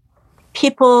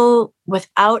people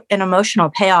without an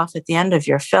emotional payoff at the end of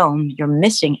your film, you're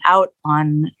missing out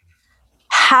on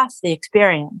half the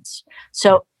experience.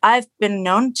 So I've been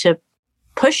known to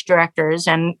push directors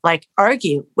and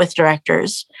argue with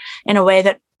directors in a way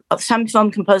that some film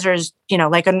composers,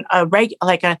 like a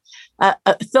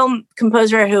film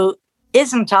composer who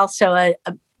isn't also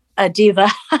a diva,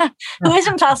 who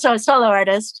isn't also a solo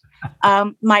artist,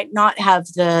 might not have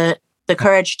the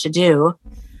courage to do.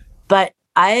 But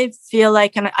I feel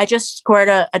like, and I just scored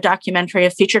a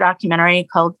feature documentary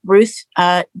called Ruth,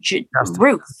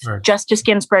 Justice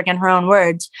Ginsburg in Her Own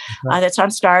Words, that's on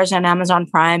Starz and Amazon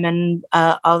Prime and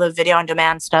all the video on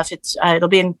demand stuff. It'll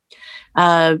be in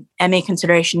Emmy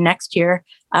consideration next year.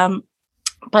 And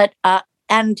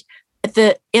in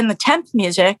the temp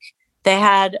music, they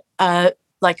had a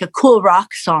cool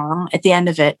rock song at the end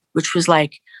of it, which was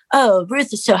like, oh,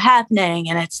 Ruth is so happening.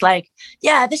 And it's like,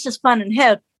 yeah, this is fun and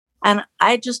hip. And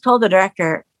I just told the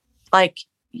director, this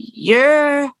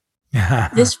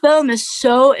film is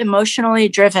so emotionally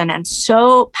driven and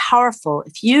so powerful.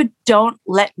 If you don't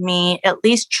let me at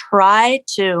least try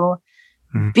to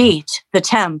beat the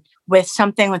temp with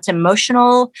something that's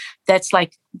emotional, that's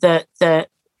like the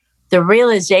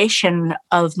realization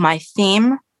of my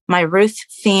theme, my Ruth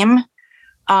theme,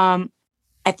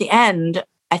 at the end,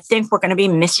 I think we're going to be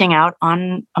missing out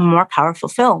on a more powerful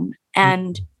film.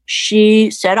 And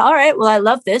she said, all right, well, I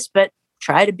love this, but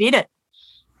try to beat it.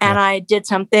 And I did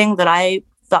something that I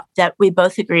thought that we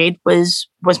both agreed was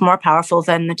more powerful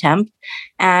than the temp.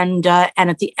 And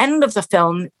at the end of the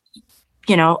film,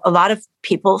 a lot of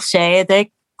people say they're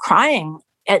crying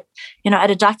at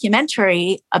a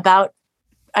documentary about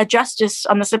a justice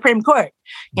on the Supreme Court.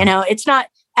 It's not,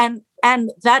 and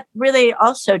that really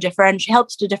also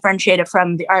helps to differentiate it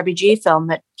from the RBG film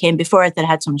that came before it that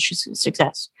had so much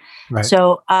success. Right.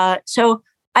 So I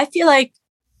feel like,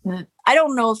 I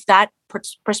don't know if that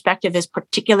perspective is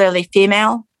particularly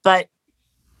female, but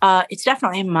it's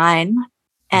definitely mine.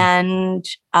 And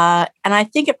I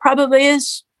think it probably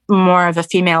is more of a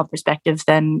female perspective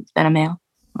than a male.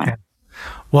 Okay.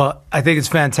 Well, I think it's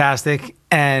fantastic.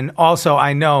 And also,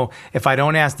 I know if I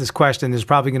don't ask this question, there's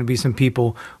probably going to be some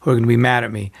people who are going to be mad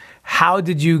at me. How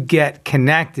did you get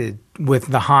connected with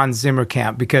the Hans Zimmer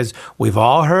camp? Because we've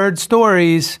all heard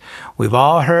stories. We've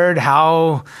all heard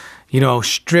how,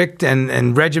 strict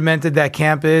and regimented that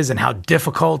camp is and how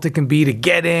difficult it can be to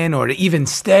get in or to even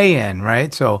stay in,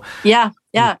 right? So yeah.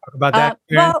 Talk about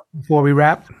that before we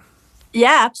wrap.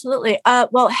 Yeah, absolutely.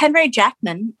 Well, Henry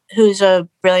Jackman, who's a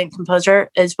brilliant composer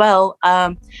as well,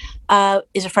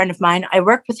 is a friend of mine. I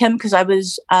worked with him because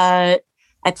I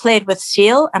played with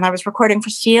Seal and I was recording for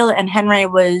Seal, and Henry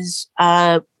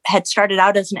had started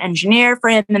out as an engineer for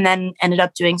him and then ended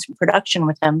up doing some production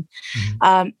with him.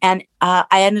 And I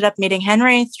ended up meeting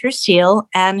Henry through Seal,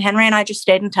 and Henry and I just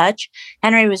stayed in touch.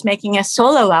 Henry was making a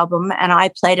solo album and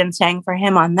I played and sang for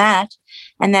him on that.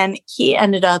 And then he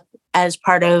ended up as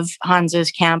part of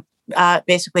Hans's camp,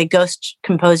 basically ghost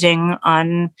composing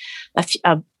on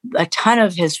a ton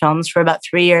of his films. For about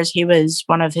 3 years, he was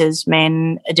one of his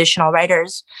main additional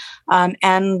writers.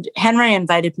 And Henry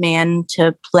invited me in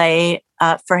to play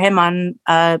for him on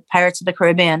Pirates of the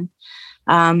Caribbean.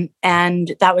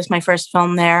 And that was my first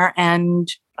film there.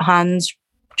 And Hans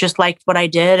just liked what I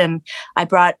did. And I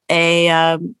brought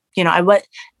the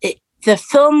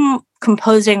film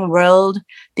composing world,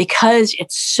 because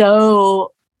it's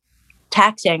so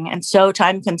taxing and so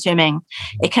time consuming,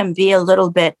 it can be a little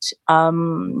bit,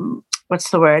 what's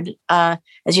the word?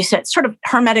 As you said, sort of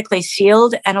hermetically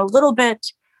sealed, and a little bit,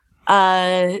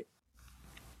 it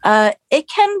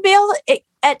can be,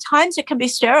 at times it can be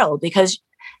sterile, because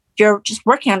you're just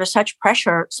working under such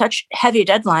pressure, such heavy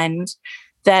deadlines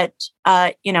that,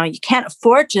 you can't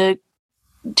afford to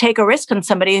take a risk on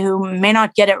somebody who may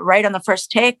not get it right on the first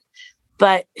take,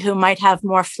 but who might have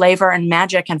more flavor and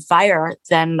magic and fire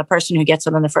than the person who gets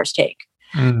it on the first take.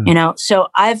 So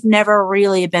I've never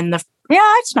really been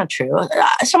it's not true.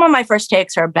 Some of my first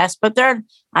takes are best, but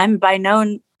I'm by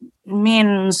no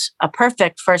means a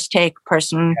perfect first take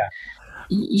person.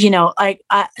 Yeah.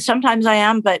 Sometimes I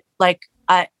am, but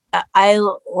I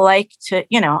like to,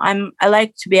 I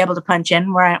like to be able to punch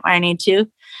in where I need to.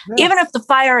 Yeah. Even if the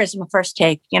fire isn't the first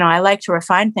take, I like to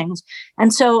refine things.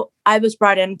 And so I was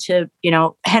brought in to,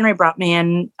 Henry brought me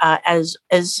in as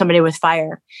somebody with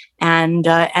fire, and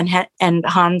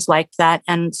Hans liked that.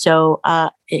 And so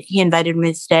he invited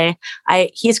me to stay.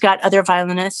 He's got other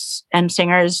violinists and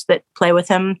singers that play with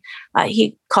him.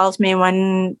 He calls me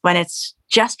when it's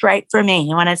just right for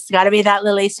me, when it's got to be that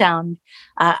Lili sound.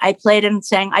 I played and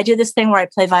sang. I do this thing where I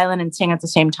play violin and sing at the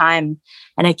same time,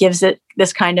 and it gives it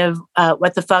this kind of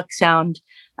what the fuck sound,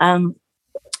 and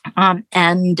kind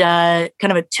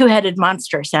of a two-headed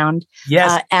monster sound.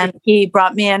 Yes. And he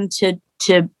brought me in to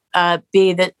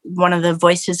be one of the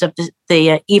voices of the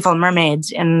evil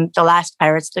mermaids in the last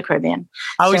Pirates of the Caribbean.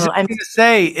 I was going to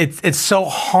say, it's so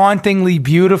hauntingly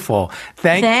beautiful.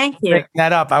 Thank you for picking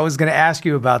that up. I was going to ask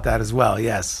you about that as well.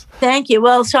 Yes. Thank you.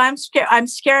 Well, so I'm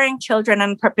scaring children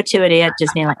in perpetuity at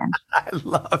Disneyland. I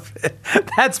love it.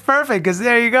 That's perfect, because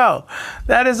there you go.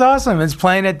 That is awesome. It's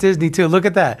playing at Disney too. Look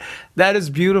at that. That is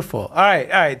beautiful. All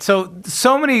right. So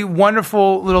many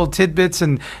wonderful little tidbits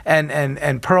and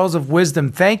pearls of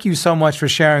wisdom. Thank you so much for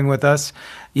sharing with us,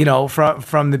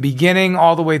 from the beginning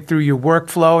all the way through your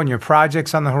workflow and your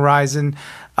projects on the horizon.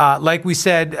 Like we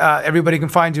said, everybody can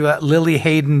find you at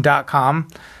lilihaydn.com,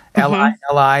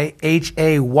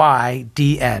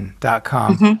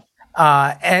 LILIHAYDN.com.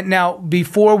 And now,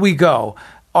 before we go,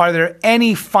 are there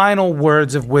any final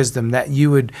words of wisdom that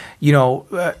you would,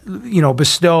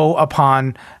 bestow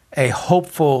upon a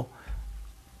hopeful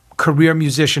career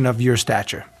musician of your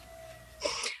stature?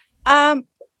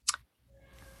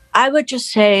 I would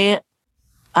just say,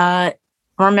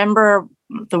 remember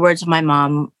the words of my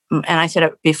mom, and I said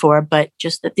it before, but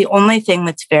just that the only thing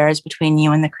that's fair is between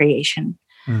you and the creation.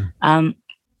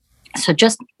 So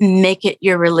just make it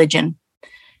your religion.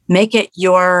 Make it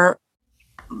your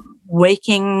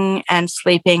waking and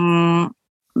sleeping,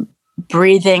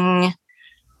 breathing,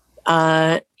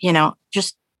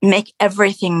 just make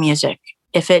everything music.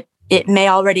 If it may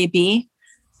already be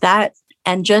that,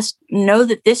 and just know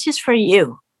that this is for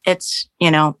you. It's,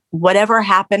 whatever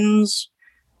happens,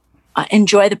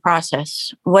 enjoy the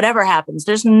process. Whatever happens,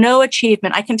 there's no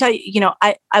achievement. I can tell you,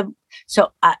 I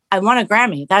won a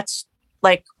Grammy. That's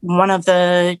like one of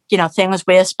the, things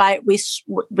we aspire. We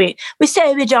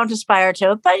say we don't aspire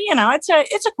to, but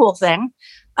it's a cool thing.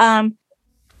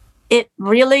 It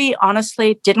really,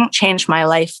 honestly, didn't change my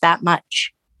life that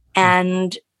much.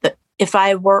 And if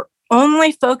I were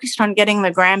only focused on getting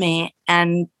the Grammy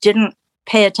and didn't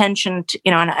pay attention to,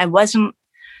 and I wasn't,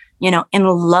 in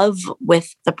love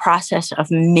with the process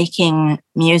of making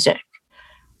music,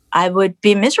 I would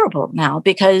be miserable now,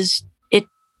 because it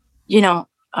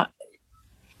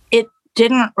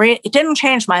didn't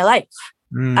change my life.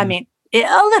 I mean,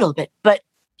 a little bit, but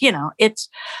it's,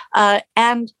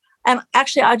 and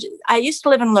actually I used to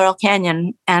live in Laurel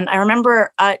Canyon, and I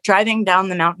remember driving down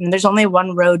the mountain. There's only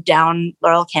one road down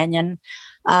Laurel Canyon.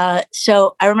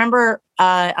 So I remember,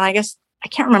 and I guess I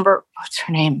can't remember what's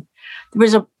her name. There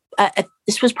was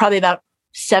this was probably about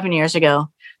 7 years ago.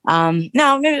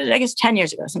 No, maybe, I guess 10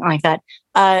 years ago, something like that.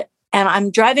 And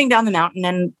I'm driving down the mountain,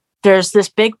 and there's this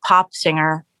big pop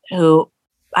singer who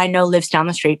I know lives down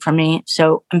the street from me.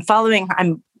 So I'm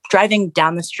driving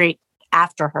down the street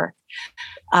after her.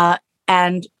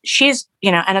 And she's,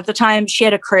 and at the time she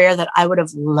had a career that I would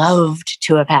have loved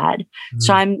to have had.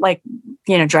 So I'm like,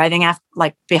 driving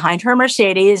behind her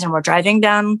Mercedes, and we're driving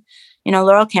down,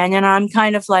 Laurel Canyon. And I'm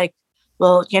kind of like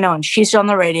well, and she's on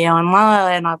the radio and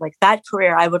and I'm like, that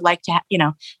career I would like to,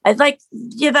 I'd like,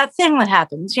 that thing that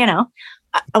happens,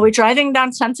 Are we driving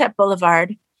down Sunset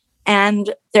Boulevard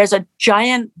and there's a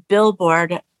giant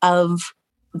billboard of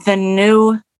the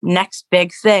new next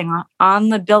big thing on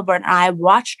the billboard. And I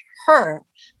watched her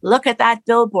look at that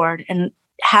billboard and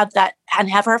have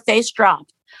her face drop.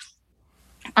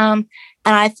 And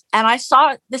I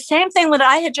saw the same thing that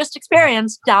I had just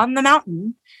experienced down the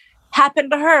mountain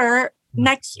happen to her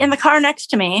in the car next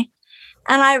to me.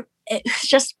 And it was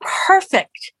just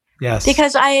perfect. Yes.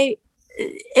 Because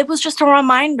it was just a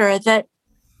reminder that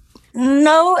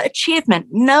no achievement,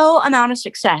 no amount of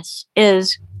success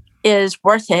is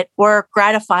worth it or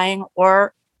gratifying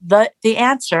or the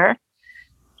answer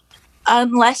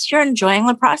unless you're enjoying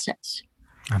the process.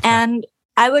 Okay. And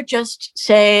I would just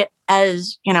say,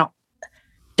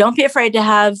 don't be afraid to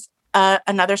have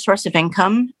another source of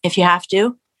income if you have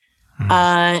to.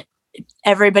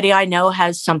 Everybody I know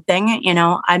has something.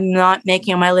 I'm not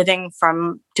making my living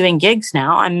from doing gigs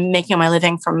now. I'm making my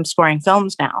living from scoring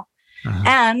films now.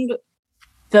 And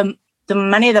the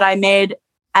money that I made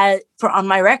on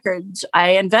my records, I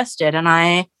invested, and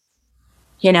I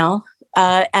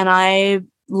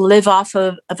live off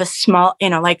of a small,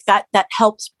 like that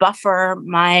helps buffer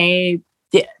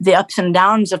the ups and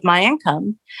downs of my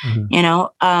income.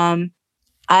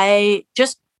 I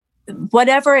just,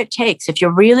 whatever it takes, if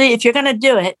you're going to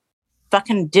do it,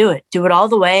 fucking do it all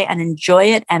the way and enjoy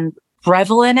it and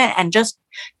revel in it. And just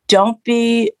don't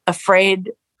be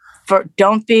afraid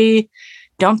don't let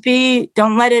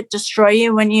it destroy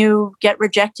you when you get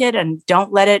rejected, and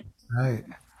don't let it,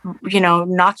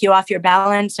 knock you off your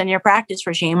balance and your practice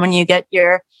regime when you get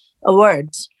your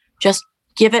awards. Just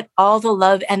give it all the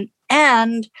love, and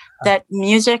that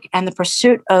music and the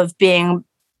pursuit of being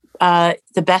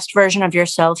the best version of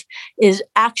yourself is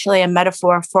actually a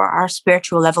metaphor for our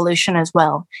spiritual evolution as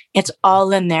well. It's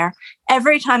all in there.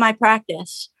 Every time I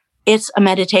practice, it's a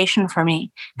meditation for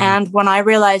me. And when I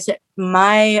realize that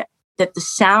the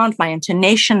sound, my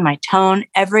intonation, my tone,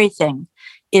 everything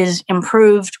is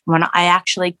improved when I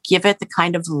actually give it the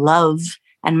kind of love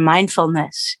and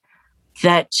mindfulness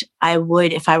that I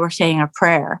would if I were saying a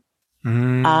prayer,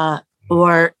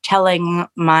 or telling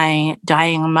my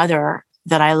dying mother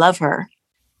that I love her,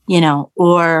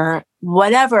 or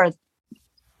whatever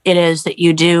it is that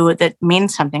you do that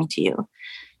means something to you.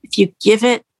 If you give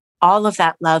it all of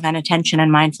that love and attention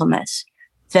and mindfulness,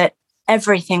 that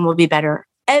everything will be better.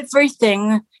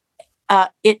 Everything.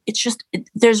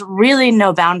 There's really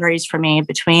no boundaries for me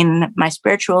between my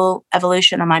spiritual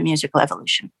evolution and my musical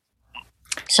evolution.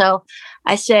 So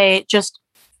I say just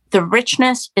the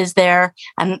richness is there.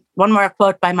 And one more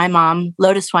quote by my mom,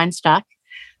 Lotus Weinstock.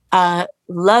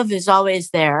 Love is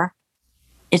always there.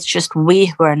 It's just we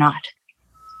who are not.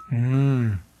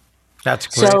 That's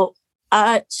great. So,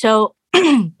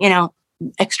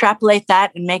 extrapolate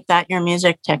that and make that your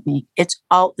music technique.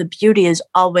 The beauty is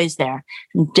always there.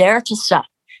 And dare to suck,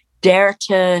 dare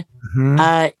to,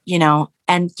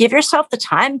 and give yourself the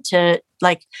time to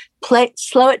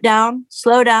slow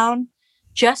down,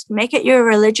 just make it your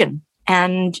religion,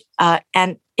 and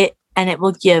it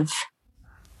will give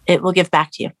back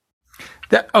to you.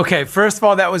 Okay, first of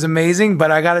all, that was amazing,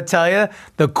 but I got to tell you,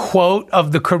 the quote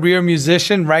of the career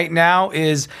musician right now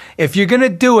is, if you're going to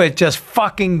do it, just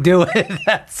fucking do it.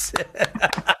 That's it.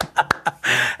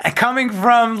 Coming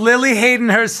from Lili Haydn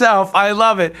herself, I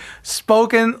love it.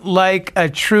 Spoken like a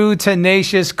true,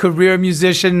 tenacious career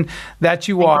musician that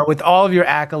you are, with all of your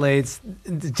accolades.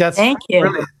 Just Thank you.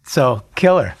 Brilliant. So,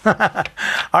 killer. All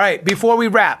right, before we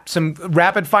wrap, some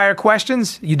rapid fire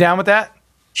questions. You down with that?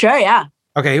 Sure, yeah.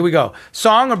 Okay, here we go.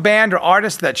 Song or band or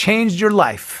artist that changed your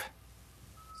life?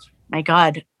 My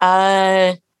God.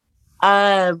 Wow.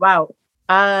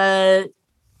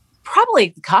 Probably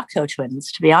the Cocteau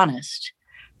Twins, to be honest.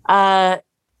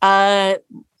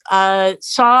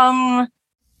 Song.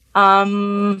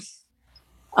 I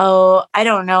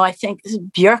don't know. I think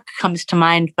Björk comes to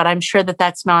mind, but I'm sure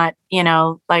that's not,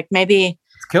 maybe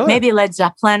Led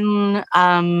Zeppelin.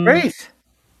 Great.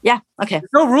 Yeah. Okay.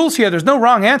 There's no rules here. There's no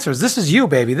wrong answers. This is you,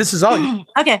 baby. This is all you.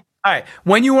 Okay. All right.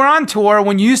 When you were on tour,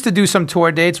 when you used to do some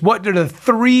tour dates, what are the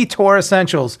 3 tour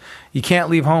essentials you can't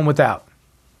leave home without?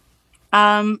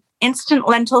 Instant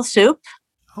lentil soup.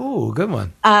 Oh, good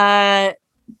one.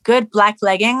 Good black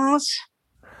leggings.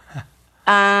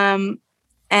 And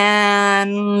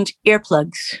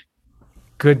earplugs.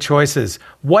 Good choices.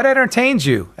 What entertains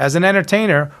you? As an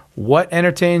entertainer, what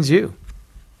entertains you?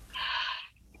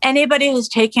 Anybody who's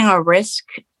taking a risk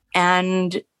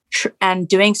and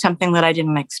doing something that I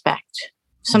didn't expect.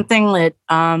 Something that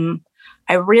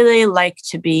I really like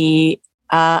to be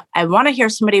I want to hear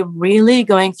somebody really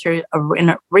going through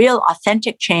a real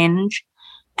authentic change.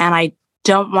 And I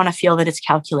don't want to feel that it's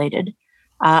calculated.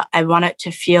 I want it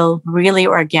to feel really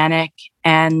organic,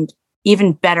 and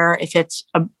even better if it's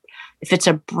a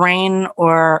brain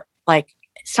or like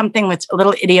something that's a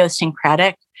little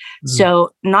idiosyncratic. So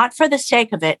not for the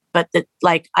sake of it, but that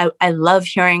like I love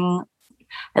getting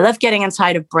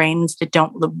inside of brains that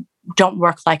don't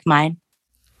work like mine.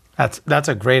 That's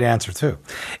a great answer too.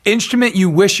 Instrument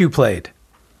you wish you played?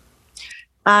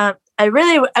 I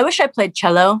wish I played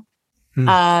cello.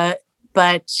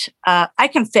 But I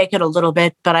can fake it a little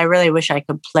bit, but I really wish I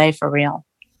could play for real.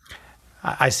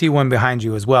 I see one behind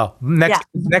you as well.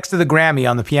 Next to the Grammy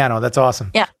on the piano. That's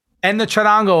awesome. Yeah. And the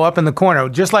charango up in the corner,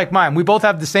 just like mine. We both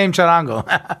have the same charango.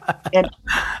 Good.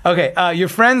 Okay. Your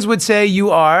friends would say you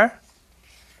are?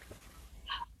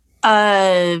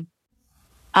 Today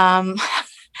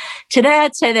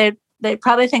I'd say they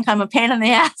probably think I'm a pain in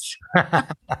the ass.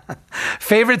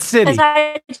 Favorite city?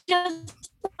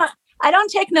 I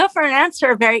don't take no for an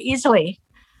answer very easily.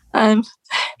 Hey.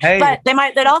 But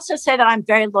they'd also say that I'm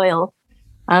very loyal.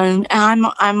 And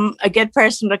I'm a good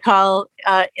person to call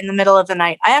in the middle of the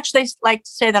night. I actually like to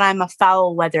say that I'm a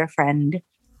foul weather friend.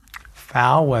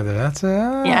 Foul weather. That's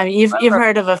yeah. You've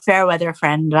heard of a fair weather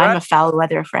friend. I'm a foul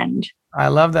weather friend. I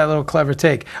love that little clever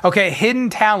take. Okay, hidden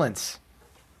talents.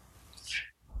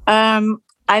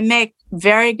 I make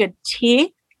very good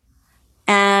tea,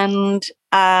 and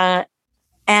I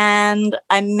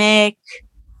make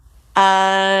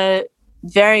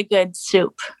very good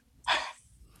soup.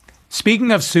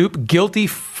 Speaking of soup, guilty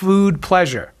food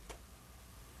pleasure.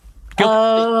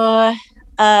 Coconut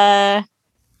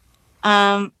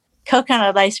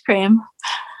ice cream.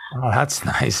 Oh, that's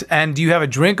nice. And do you have a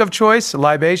drink of choice, a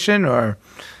libation, or?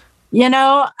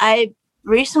 I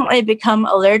recently become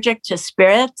allergic to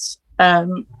spirits,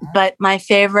 but my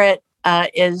favorite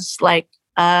is like,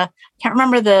 can't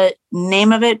remember the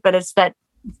name of it, but it's that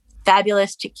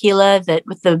fabulous tequila that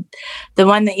with the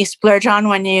one that you splurge on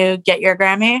when you get your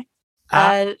Grammy.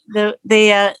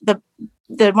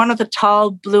 The one with the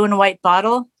tall blue and white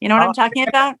bottle. You know what I'm talking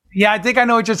about? Yeah, I think I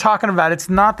know what you're talking about. It's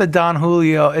not the Don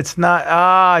Julio. It's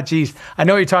not. Geez, I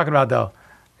know what you're talking about though.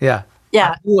 Yeah.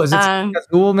 Yeah. Is it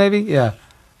Azul maybe? Yeah.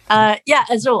 Yeah,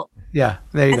 Azul. Yeah,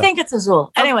 there you go. I think it's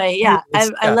Azul. Anyway, yeah,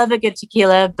 I love a good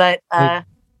tequila, but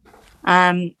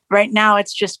right now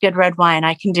it's just good red wine.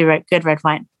 I can do good red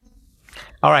wine.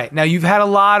 All right. Now, you've had a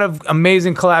lot of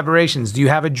amazing collaborations. Do you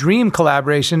have a dream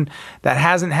collaboration that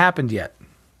hasn't happened yet?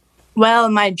 Well,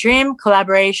 my dream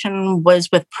collaboration was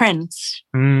with Prince,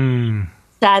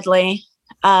 sadly,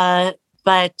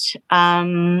 but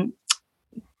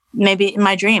maybe in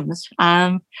my dreams.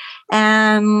 And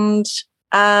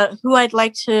who I'd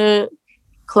like to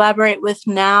collaborate with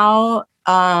now,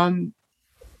 and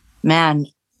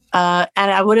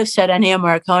I would have said Ennio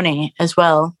Morricone as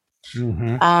well.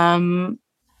 Mm-hmm.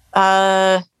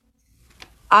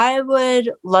 I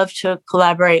would love to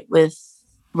collaborate with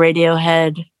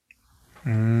Radiohead.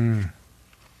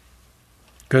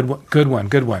 Good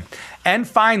one. And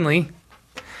finally,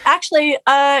 actually,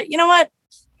 you know what?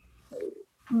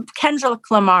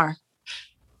 Kendrick Lamar.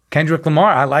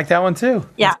 I like that one too.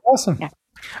 Yeah. That's awesome. Yeah.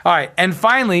 All right. And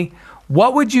finally,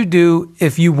 what would you do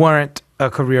if you weren't a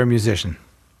career musician?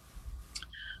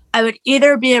 I would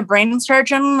either be a brain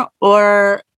surgeon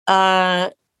or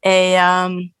a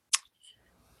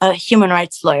human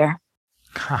rights lawyer.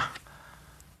 Huh.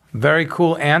 Very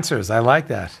cool answers. I like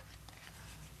that.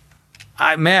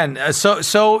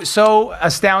 So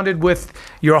astounded with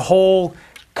your whole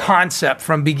concept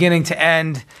from beginning to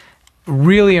end.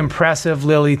 Really impressive,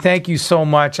 Lili. Thank you so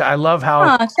much. I love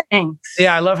how. Oh, thanks.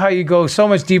 Yeah, I love how you go so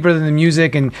much deeper than the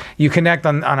music, and you connect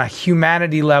on a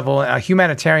humanity level, a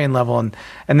humanitarian level, and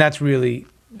that's really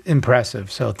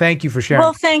impressive. So thank you for sharing.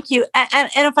 Well, thank you.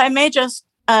 And if I may just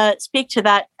speak to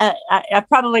that, I've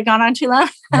probably gone on too long.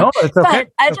 No, it's okay. But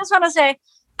I just want to say,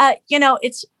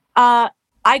 it's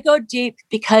I go deep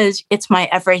because it's my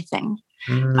everything.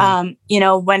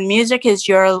 When music is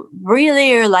your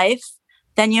life,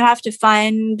 then you have to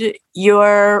find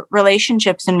your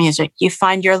relationships in music. You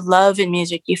find your love in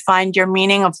music. You find your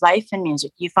meaning of life in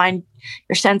music. You find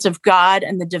your sense of God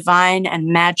and the divine and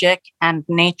magic and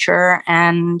nature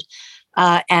and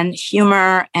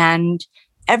humor and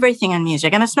everything in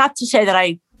music. And it's not to say that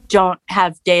I don't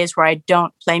have days where I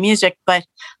don't play music, but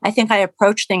I think I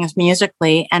approach things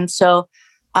musically. And so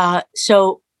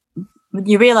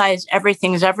you realize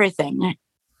everything is everything.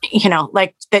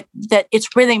 Like that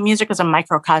it's really, music is a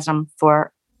microcosm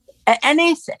for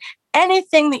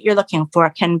anything that you're looking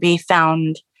for can be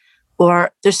found,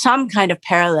 or there's some kind of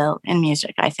parallel in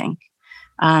music, I think.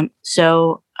 And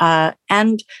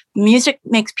music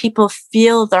makes people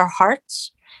feel their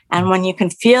hearts. And when you can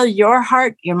feel your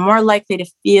heart, you're more likely to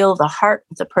feel the heart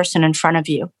of the person in front of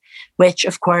you, which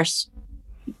of course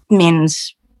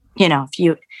means, if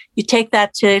you take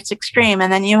that to its extreme,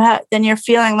 and then then you're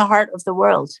feeling the heart of the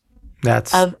world,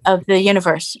 of the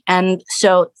universe. And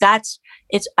so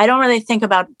I don't really think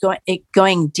about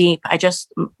going deep. I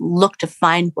just look to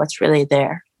find what's really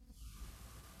there.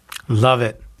 Love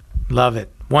it. Love it.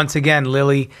 Once again,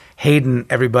 Lili Haydn,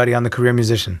 everybody, on The Career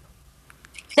Musician.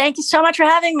 Thank you so much for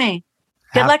having me.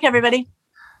 Good luck, everybody.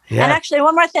 Yeah. And actually,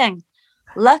 one more thing.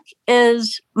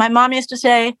 My mom used to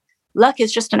say, luck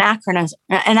is just an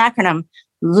acronym.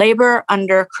 Labor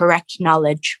under correct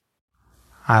knowledge.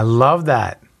 I love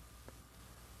that.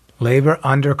 Labor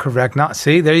under correct knowledge.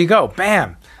 See, there you go.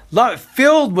 Bam. Love it.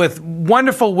 Filled with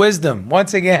wonderful wisdom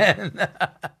once again.